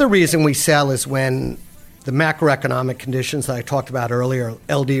 The other reason we sell is when the macroeconomic conditions that I talked about earlier,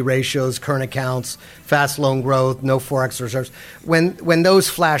 LD ratios, current accounts, fast loan growth, no Forex reserves, when those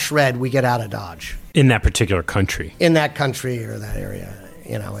flash red, we get out of Dodge. In that particular country. In that country or that area,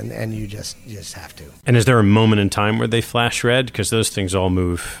 and you just have to. And is there a moment in time where they flash red? Because those things all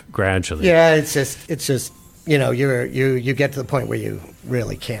move gradually. Yeah, it's just you get to the point where you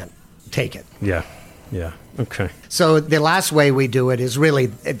really can't take it. Yeah. Okay. So the last way we do it is really,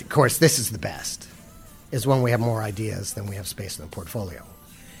 of course, this is the best, is when we have more ideas than we have space in the portfolio.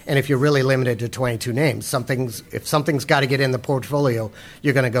 And if you're really limited to 22 names, if something's got to get in the portfolio,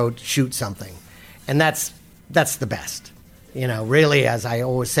 you're going to go shoot something. And that's the best. Really, as I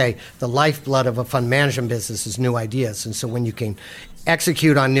always say, the lifeblood of a fund management business is new ideas. And so when you can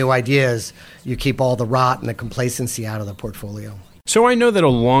execute on new ideas, you keep all the rot and the complacency out of the portfolio. So I know that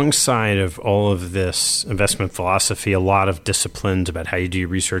alongside of all of this investment philosophy, a lot of disciplines about how you do your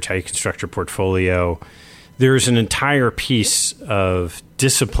research, how you construct your portfolio, there's an entire piece of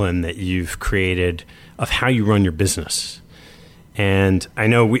discipline that you've created of how you run your business. And I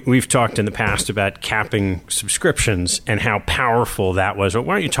know we've talked in the past about capping subscriptions and how powerful that was. Why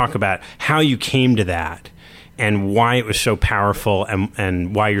don't you talk about how you came to that and why it was so powerful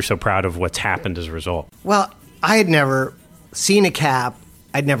and why you're so proud of what's happened as a result? Well, I had never seen a cap.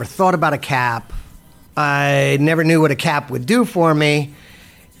 I'd never thought about a cap. I never knew what a cap would do for me.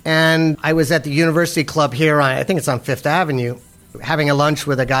 And I was at the University Club here, I think it's on Fifth Avenue, having a lunch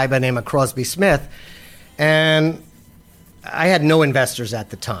with a guy by the name of Crosby Smith. And I had no investors at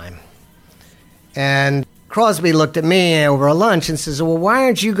the time. And Crosby looked at me over a lunch and says, well, why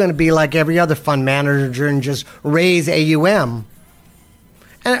aren't you going to be like every other fund manager and just raise AUM?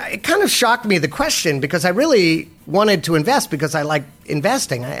 And it kind of shocked me, the question, because I really wanted to invest because I like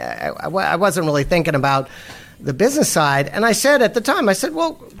investing. I wasn't really thinking about the business side. And I said at the time,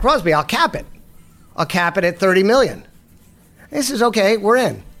 well, Crosby, I'll cap it. I'll cap it at $30 million. And he says, okay, we're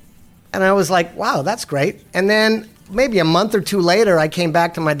in. And I was like, wow, that's great. And then maybe a month or two later, I came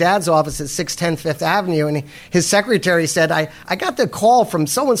back to my dad's office at 610 Fifth Avenue, and his secretary said, I got the call from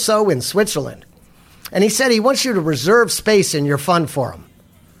so-and-so in Switzerland. And he said he wants you to reserve space in your fund for him.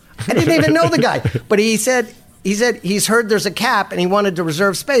 I didn't even know the guy. But he said he's heard there's a cap, and he wanted to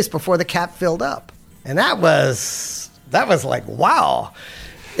reserve space before the cap filled up. And that was like, wow.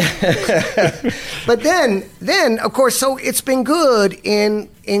 But then, of course, so it's been good in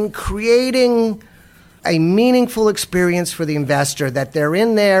creating a meaningful experience for the investor, that they're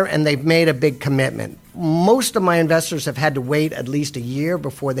in there and they've made a big commitment. Most of my investors have had to wait at least a year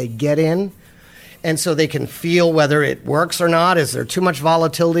before they get in. And so they can feel whether it works or not. Is there too much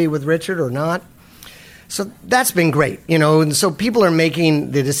volatility with Richard or not? So that's been great, and so people are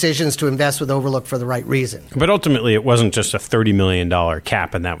making the decisions to invest with Overlook for the right reason. But ultimately, it wasn't just a $30 million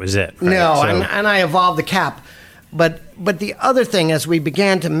cap and that was it. Right? No, and I evolved the cap. But the other thing, as we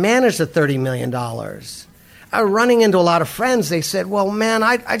began to manage the $30 million, running into a lot of friends. They said, well, man,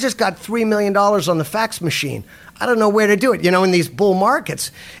 I just got $3 million on the fax machine. I don't know where to do it, in these bull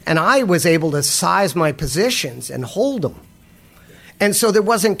markets. And I was able to size my positions and hold them. And so there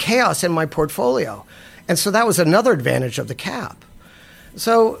wasn't chaos in my portfolio. And so that was another advantage of the cap.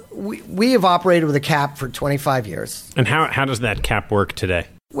 So we have operated with a cap for 25 years. And how does that cap work today?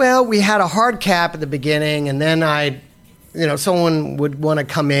 Well, we had a hard cap at the beginning, and then someone would want to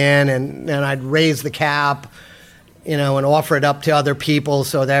come in and I'd raise the cap, and offer it up to other people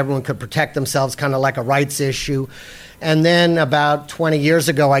so that everyone could protect themselves, kind of like a rights issue. And then about 20 years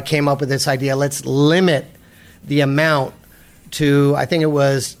ago, I came up with this idea, let's limit the amount to, I think it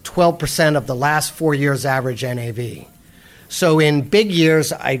was 12% of the last 4 years' average NAV. So in big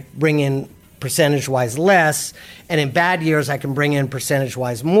years, I bring in percentage-wise less, and in bad years, I can bring in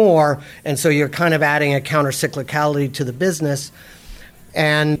percentage-wise more, and so you're kind of adding a counter-cyclicality to the business.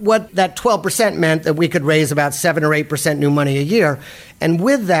 And what that 12% meant that we could raise about 7 or 8% new money a year, and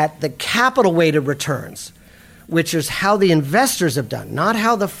with that, the capital-weighted returns, which is how the investors have done, not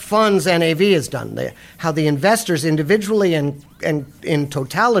how the fund's NAV has done, how the investors individually and in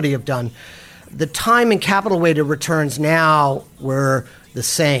totality have done. The time and capital-weighted returns now were the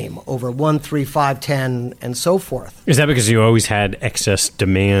same over 1, 3, 5, 10, and so forth. Is that because you always had excess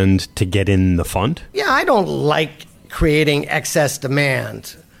demand to get in the fund? Yeah, I don't like creating excess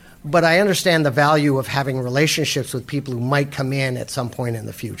demand, but I understand the value of having relationships with people who might come in at some point in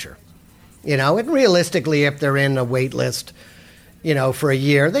the future. And realistically, if they're in a wait list, for a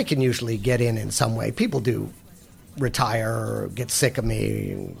year, they can usually get in some way. People do retire or get sick of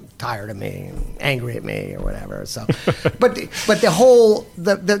me, tired of me, angry at me or whatever. So, but the whole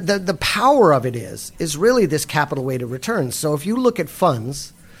the power of it is really this capital weighted return. So if you look at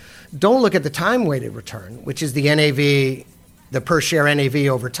funds, don't look at the time weighted return, which is the NAV, the per share NAV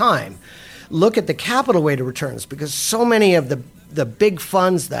over time. Look at the capital weighted returns, because so many of the big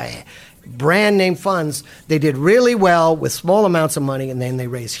funds, the brand name funds, they did really well with small amounts of money, and then they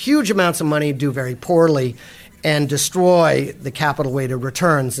raise huge amounts of money, do very poorly, and destroy the capital weighted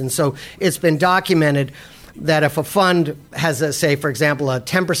returns. And so it's been documented that if a fund has, say, for example, a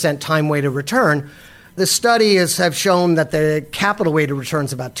 10% time weighted return, the studies have shown that the capital weighted return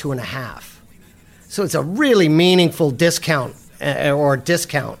is about 2.5. So it's a really meaningful discount.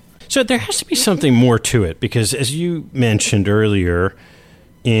 So there has to be something more to it, because as you mentioned earlier,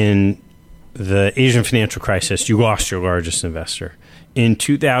 in the Asian financial crisis, you lost your largest investor. In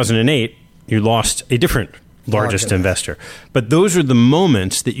 2008, you lost a different largest investor. But those are the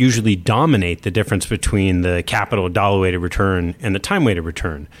moments that usually dominate the difference between the capital dollar-weighted return and the time-weighted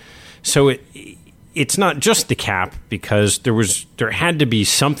return. So it's not just the cap, because there had to be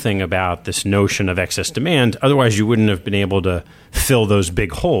something about this notion of excess demand. Otherwise, you wouldn't have been able to fill those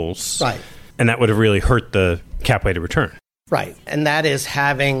big holes. Right. And that would have really hurt the cap-weighted return. Right. And that is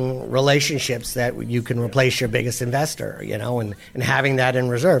having relationships that you can replace your biggest investor, and having that in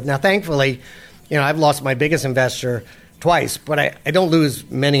reserve. Now, thankfully, I've lost my biggest investor twice, but I don't lose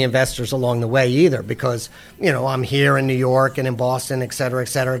many investors along the way either, because, I'm here in New York and in Boston, et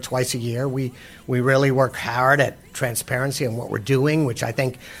cetera, twice a year. We really work hard at transparency and what we're doing, which I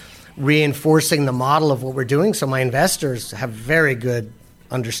think reinforcing the model of what we're doing. So my investors have very good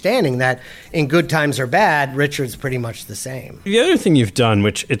understanding that in good times or bad, Richard's pretty much the same. The other thing you've done,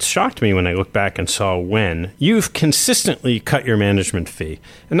 which it shocked me when I looked back and saw when, you've consistently cut your management fee.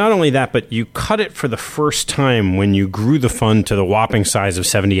 And not only that, but you cut it for the first time when you grew the fund to the whopping size of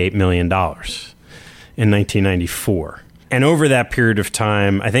 $78 million in 1994. And over that period of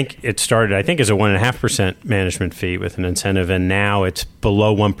time, I think it started, as a 1.5% management fee with an incentive, and now it's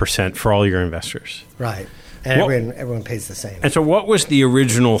below 1% for all your investors. Right. And everyone pays the same. And so what was the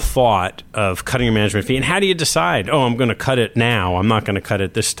original thought of cutting your management fee? And how do you decide, I'm going to cut it now, I'm not going to cut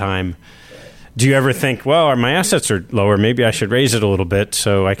it this time? Do you ever think, well, my assets are lower, maybe I should raise it a little bit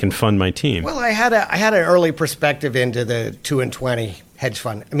so I can fund my team? Well, I had an early perspective into the 2 and 20 hedge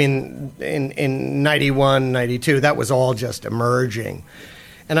fund. I mean, in 91, 92, that was all just emerging.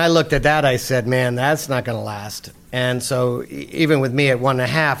 And I looked at that, I said, man, that's not going to last. And so even with me at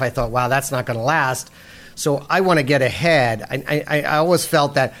 1.5, I thought, wow, that's not going to last. So I want to get ahead. I always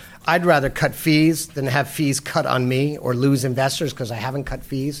felt that I'd rather cut fees than have fees cut on me or lose investors, because I haven't cut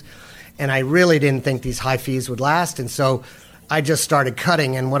fees. And I really didn't think these high fees would last. And so I just started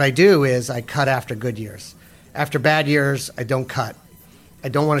cutting. And what I do is I cut after good years. After bad years, I don't cut. I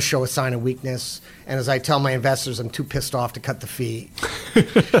don't want to show a sign of weakness. And as I tell my investors, I'm too pissed off to cut the fee.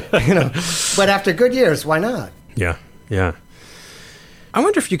 But after good years, why not? Yeah. I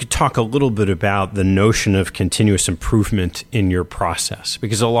wonder if you could talk a little bit about the notion of continuous improvement in your process,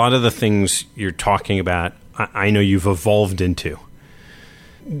 because a lot of the things you're talking about I know you've evolved into.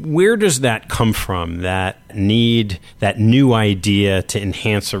 Where does that come from, that need, that new idea to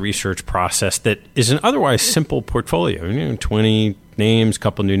enhance a research process that is an otherwise simple portfolio? 20 names,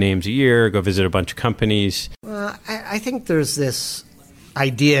 couple new names a year, go visit a bunch of companies. Well, I think there's this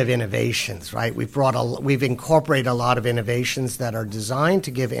idea of innovations, right? We've incorporated a lot of innovations that are designed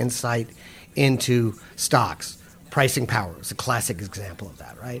to give insight into stocks. Pricing power is a classic example of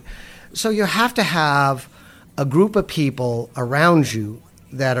that, right? So you have to have a group of people around you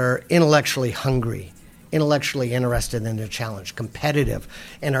that are intellectually hungry, intellectually interested in their challenge, competitive,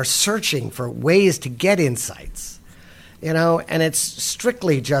 and are searching for ways to get insights. And it's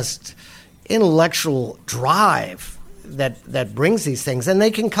strictly just intellectual drive that brings these things, and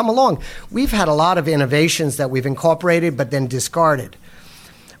they can come along. We've had a lot of innovations that we've incorporated but then discarded.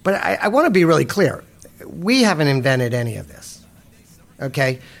 But I want to be really clear. We haven't invented any of this,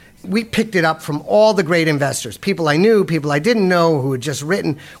 okay? We picked it up from all the great investors, people I knew, people I didn't know who had just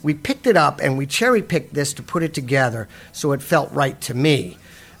written. We picked it up and we cherry-picked this to put it together so it felt right to me.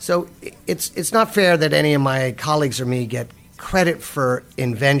 So it's not fair that any of my colleagues or me get credit for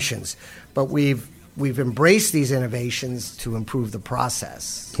inventions, but we've embraced these innovations to improve the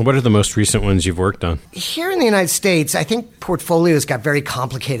process. What are the most recent ones you've worked on? Here in the United States, I think portfolios got very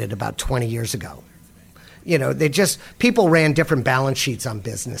complicated about 20 years ago. People ran different balance sheets on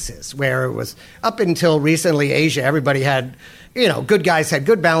businesses, where it was up until recently, Asia, everybody had, good guys had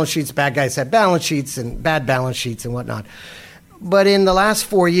good balance sheets, bad guys had balance sheets and bad balance sheets and whatnot. But in the last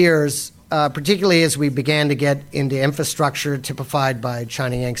 4 years, particularly as we began to get into infrastructure typified by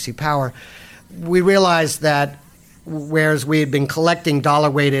China Yangtze Power, we realized that whereas we had been collecting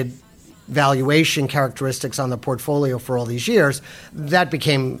dollar-weighted valuation characteristics on the portfolio for all these years, that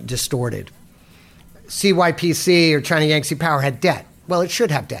became distorted. CYPC or China Yangtze Power had debt. Well, it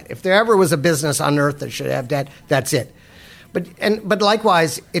should have debt. If there ever was a business on earth that should have debt, that's it. But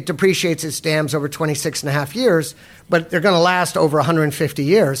likewise, it depreciates its dams over 26 and a half years, but they're going to last over 150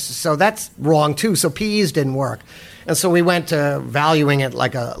 years. So that's wrong too. So PEs didn't work. And so we went to valuing it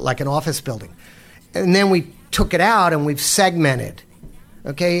like an office building. And then we took it out and we've segmented.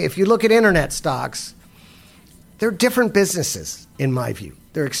 Okay, if you look at internet stocks, they're different businesses in my view.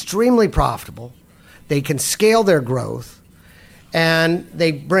 They're extremely profitable. They can scale their growth, and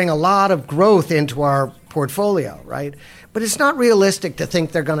they bring a lot of growth into our portfolio, right? But it's not realistic to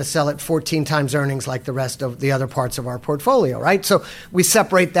think they're going to sell at 14 times earnings like the rest of the other parts of our portfolio, right? So we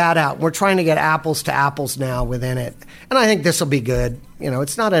separate that out. We're trying to get apples to apples now within it. And I think this will be good.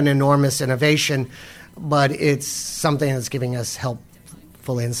 It's not an enormous innovation, but it's something that's giving us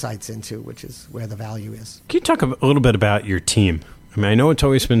helpful insights into, which is where the value is. Can you talk a little bit about your team? I know it's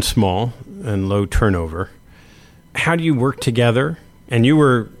always been small and low turnover. How do you work together? And you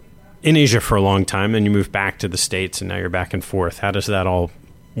were in Asia for a long time, and you moved back to the States, and now you're back and forth. How does that all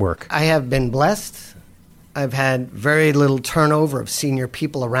work? I have been blessed. I've had very little turnover of senior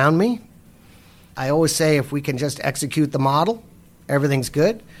people around me. I always say if we can just execute the model, everything's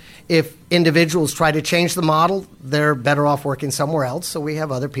good. If individuals try to change the model, they're better off working somewhere else. So we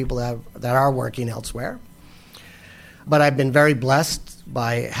have other people that are working elsewhere. But I've been very blessed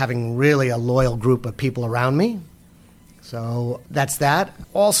by having really a loyal group of people around me. So that's that.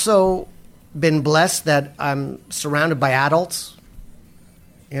 Also been blessed that I'm surrounded by adults.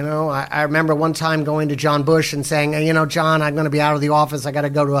 I remember one time going to John Bush and saying, John, I'm going to be out of the office. I got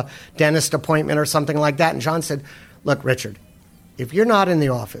to go to a dentist appointment or something like that. And John said, look, Richard, if you're not in the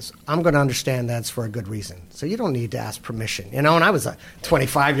office, I'm going to understand that's for a good reason. So you don't need to ask permission, And I was a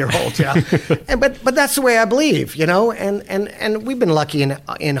 25-year-old, but that's the way I believe, And we've been lucky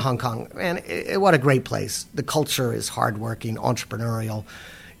in Hong Kong, and what a great place. The culture is hardworking, entrepreneurial.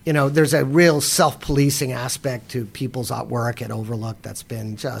 There's a real self-policing aspect to people's work at Overlook that's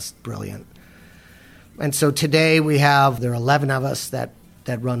been just brilliant. And so today there are 11 of us that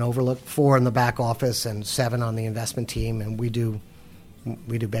run Overlook, 4 in the back office and 7 on the investment team, and we do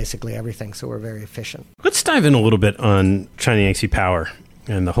basically everything, so we're very efficient. Let's dive in a little bit on China Yangtze Power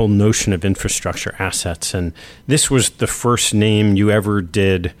and the whole notion of infrastructure assets. And this was the first name you ever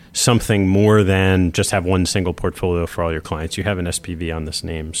did something more than just have one single portfolio for all your clients. You have an SPV on this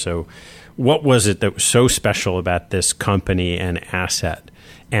name. So what was it that was so special about this company and asset?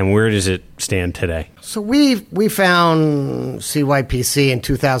 And where does it stand today? So we found CYPC in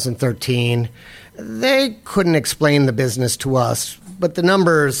 2013. They couldn't explain the business to us, but the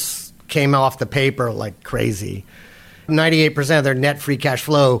numbers came off the paper like crazy. 98% of their net free cash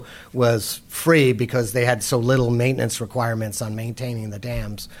flow was free because they had so little maintenance requirements on maintaining the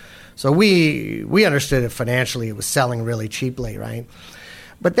dams. So we understood it financially. It was selling really cheaply, right?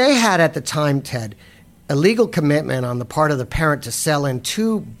 But they had at the time, Ted, a legal commitment on the part of the parent to sell in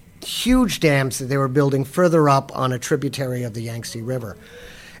 2 huge dams that they were building further up on a tributary of the Yangtze River.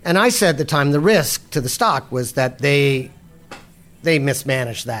 And I said at the time the risk to the stock was that they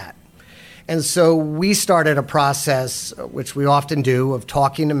mismanaged that. And so we started a process, which we often do, of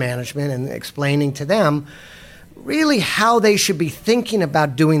talking to management and explaining to them really how they should be thinking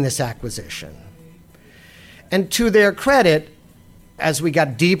about doing this acquisition. And to their credit, as we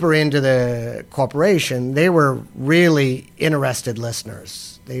got deeper into the corporation, they were really interested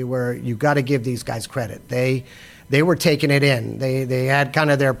listeners. You got to give these guys credit. They were taking it in. They had kind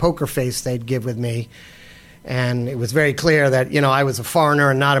of their poker face they'd give with me. And it was very clear that, I was a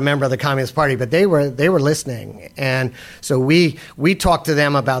foreigner and not a member of the Communist Party, but they were listening. And so we talked to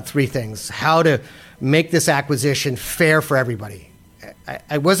them about 3 things: how to make this acquisition fair for everybody.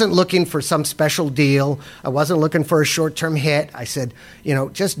 I wasn't looking for some special deal. I wasn't looking for a short-term hit. I said,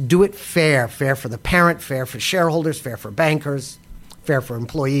 just do it fair for the parent, fair for shareholders, fair for bankers, fair for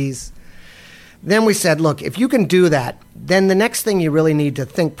employees. Then we said, look, if you can do that, then the next thing you really need to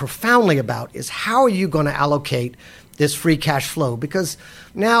think profoundly about is how are you going to allocate this free cash flow? Because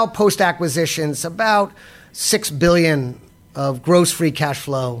now, post-acquisitions, about $6 billion of gross free cash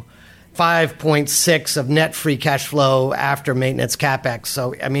flow, 5.6 of net free cash flow after maintenance CapEx.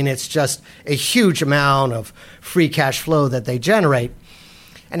 So, it's just a huge amount of free cash flow that they generate.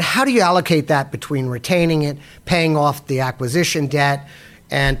 And how do you allocate that between retaining it, paying off the acquisition debt,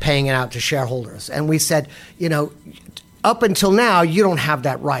 and paying it out to shareholders? And we said, up until now, you don't have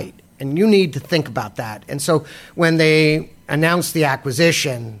that right, and you need to think about that. And so when they announced the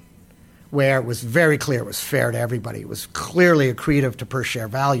acquisition, where it was very clear it was fair to everybody, it was clearly accretive to per share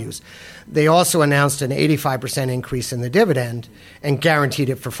values, they also announced an 85% increase in the dividend and guaranteed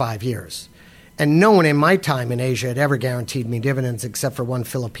it for 5 years. And no one in my time in Asia had ever guaranteed me dividends except for one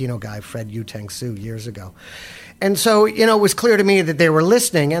Filipino guy, Fred Yutang Su, years ago. And so, it was clear to me that they were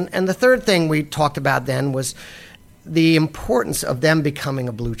listening. And the third thing we talked about then was the importance of them becoming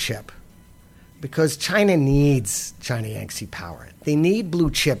a blue chip. Because China needs China Yangtze Power. They need blue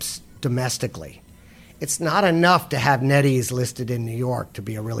chips domestically. It's not enough to have NetEase listed in New York to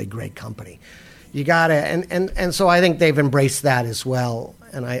be a really great company. You gotta, and so I think they've embraced that as well.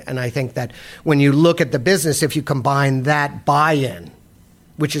 And I think that when you look at the business, if you combine that buy-in,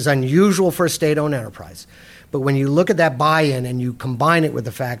 which is unusual for a state-owned enterprise, but when you look at that buy-in and you combine it with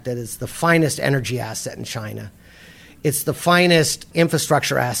the fact that it's the finest energy asset in China, it's the finest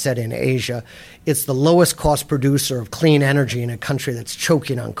infrastructure asset in Asia, it's the lowest cost producer of clean energy in a country that's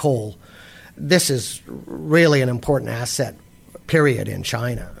choking on coal, this is really an important asset, period, in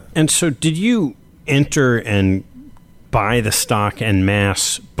China. And so did you enter and buy the stock en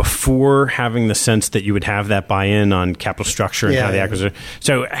masse before having the sense that you would have that buy-in on capital structure and how the acquisition?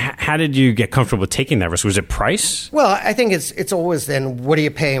 So how did you get comfortable with taking that risk? Was it price? Well, I think it's always then what do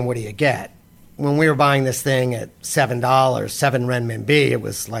you pay and what do you get? When we were buying this thing at $7, 7 renminbi, it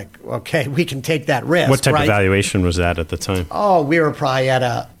was like, okay, we can take that risk. What type of valuation was that at the time? Oh, we were probably at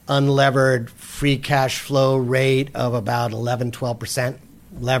a unlevered free cash flow rate of about 11, 12%,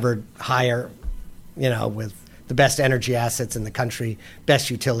 levered higher, with the best energy assets in the country, best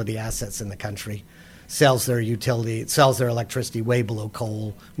utility assets in the country, sells their electricity way below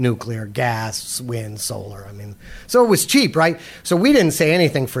coal, nuclear, gas, wind, solar. So it was cheap, right? So we didn't say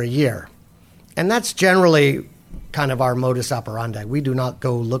anything for a year. And that's generally kind of our modus operandi. We do not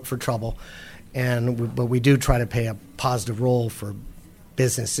go look for trouble, but we do try to play a positive role for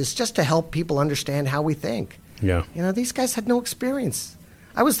businesses just to help people understand how we think. Yeah. These guys had no experience.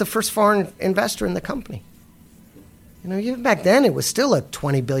 I was the first foreign investor in the company. Even back then, it was still a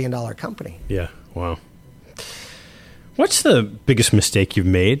 $20 billion company. Yeah, wow. What's the biggest mistake you've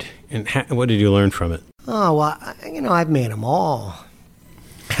made, and what did you learn from it? Oh, well, I've made them all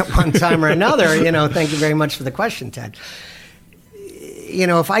at one time or another. Thank you very much for the question, Ted.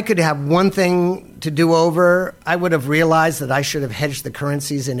 If I could have one thing to do over, I would have realized that I should have hedged the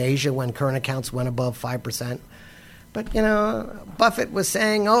currencies in Asia when current accounts went above 5%. But, Buffett was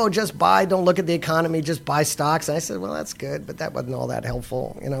saying, just buy, don't look at the economy, just buy stocks. And I said, well, that's good, but that wasn't all that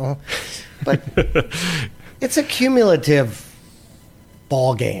helpful, But it's a cumulative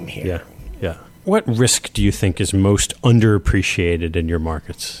ball game here. Yeah, yeah. What risk do you think is most underappreciated in your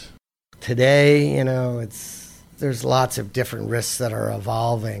markets? Today, there's lots of different risks that are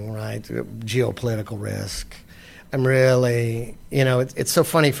evolving, right? Geopolitical risk. I'm really, it's so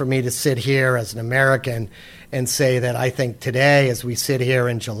funny for me to sit here as an American and say that I think today, as we sit here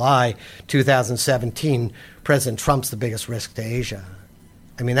in July 2017, President Trump's the biggest risk to Asia.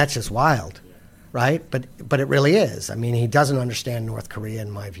 That's just wild, right? But it really is. He doesn't understand North Korea,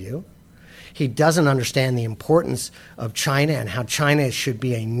 in my view. He doesn't understand the importance of China and how China should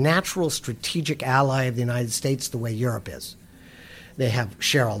be a natural strategic ally of the United States the way Europe is. They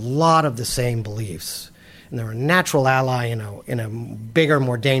share a lot of the same beliefs. And they're a natural ally in a bigger,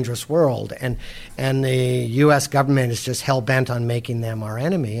 more dangerous world. And the U.S. government is just hell-bent on making them our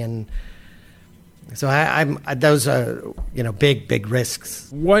enemy. And so those are, big, big risks.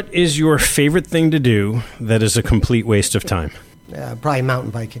 What is your favorite thing to do that is a complete waste of time? Probably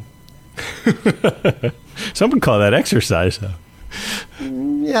mountain biking. Some would call that exercise, though.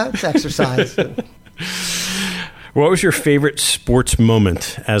 Yeah, it's exercise. What was your favorite sports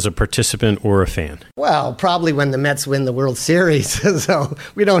moment as a participant or a fan? Well, probably when the Mets win the World Series. So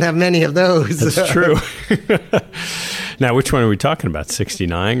we don't have many of those. That's true. Now, which one are we talking about?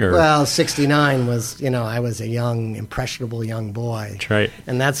 69 or? Well, 69 was, I was a young, impressionable young boy. That's right.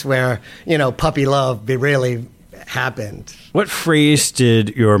 And that's where, puppy love really happened. What phrase did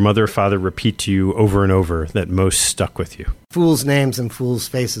your mother or father repeat to you over and over that most stuck with you? Fools' names and fools'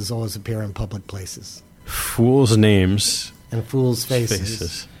 faces always appear in public places. Fools' names and fools'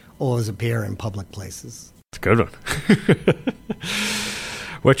 faces always appear in public places. It's a good one.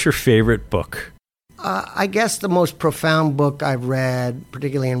 What's your favorite book? I guess the most profound book I've read,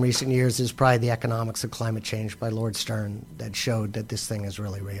 particularly in recent years, is probably The Economics of Climate Change by Lord Stern, that showed that this thing is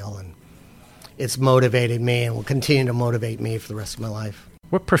really real. And it's motivated me and will continue to motivate me for the rest of my life.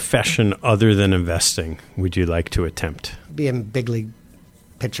 What profession other than investing would you like to attempt? Be a big league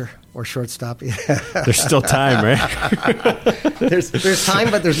pitcher or shortstop. There's still time, right? there's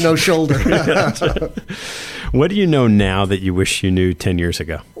time, but there's no shoulder. What do you know now that you wish you knew 10 years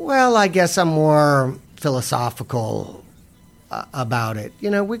ago? Well, I guess I'm more philosophical about it.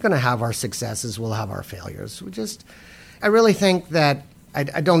 We're going to have our successes, we'll have our failures. I really think that I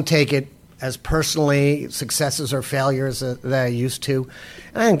don't take it as personally successes or failures that I used to.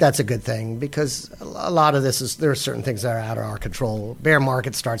 And I think that's a good thing, because a lot of there are certain things that are out of our control. Bear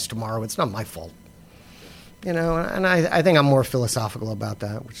market starts tomorrow. It's not my fault. And I think I'm more philosophical about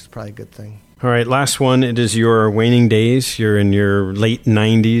that, which is probably a good thing. All right, last one. It is your waning days. You're in your late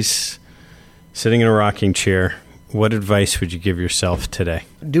 90s, sitting in a rocking chair. What advice would you give yourself today?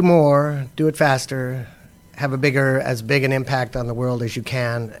 Do more, do it faster, have as big an impact on the world as you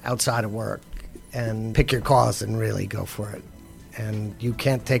can outside of work, and pick your cause and really go for it. And you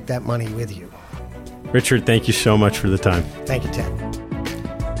can't take that money with you. Richard, thank you so much for the time. Thank you, Ted.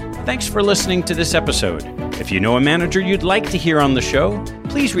 Thanks for listening to this episode. If you know a manager you'd like to hear on the show,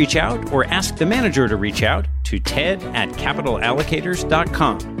 please reach out or ask the manager to reach out to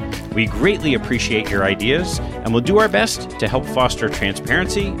ted@capitalallocators.com. We greatly appreciate your ideas, and we'll do our best to help foster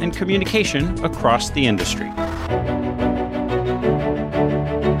transparency and communication across the industry.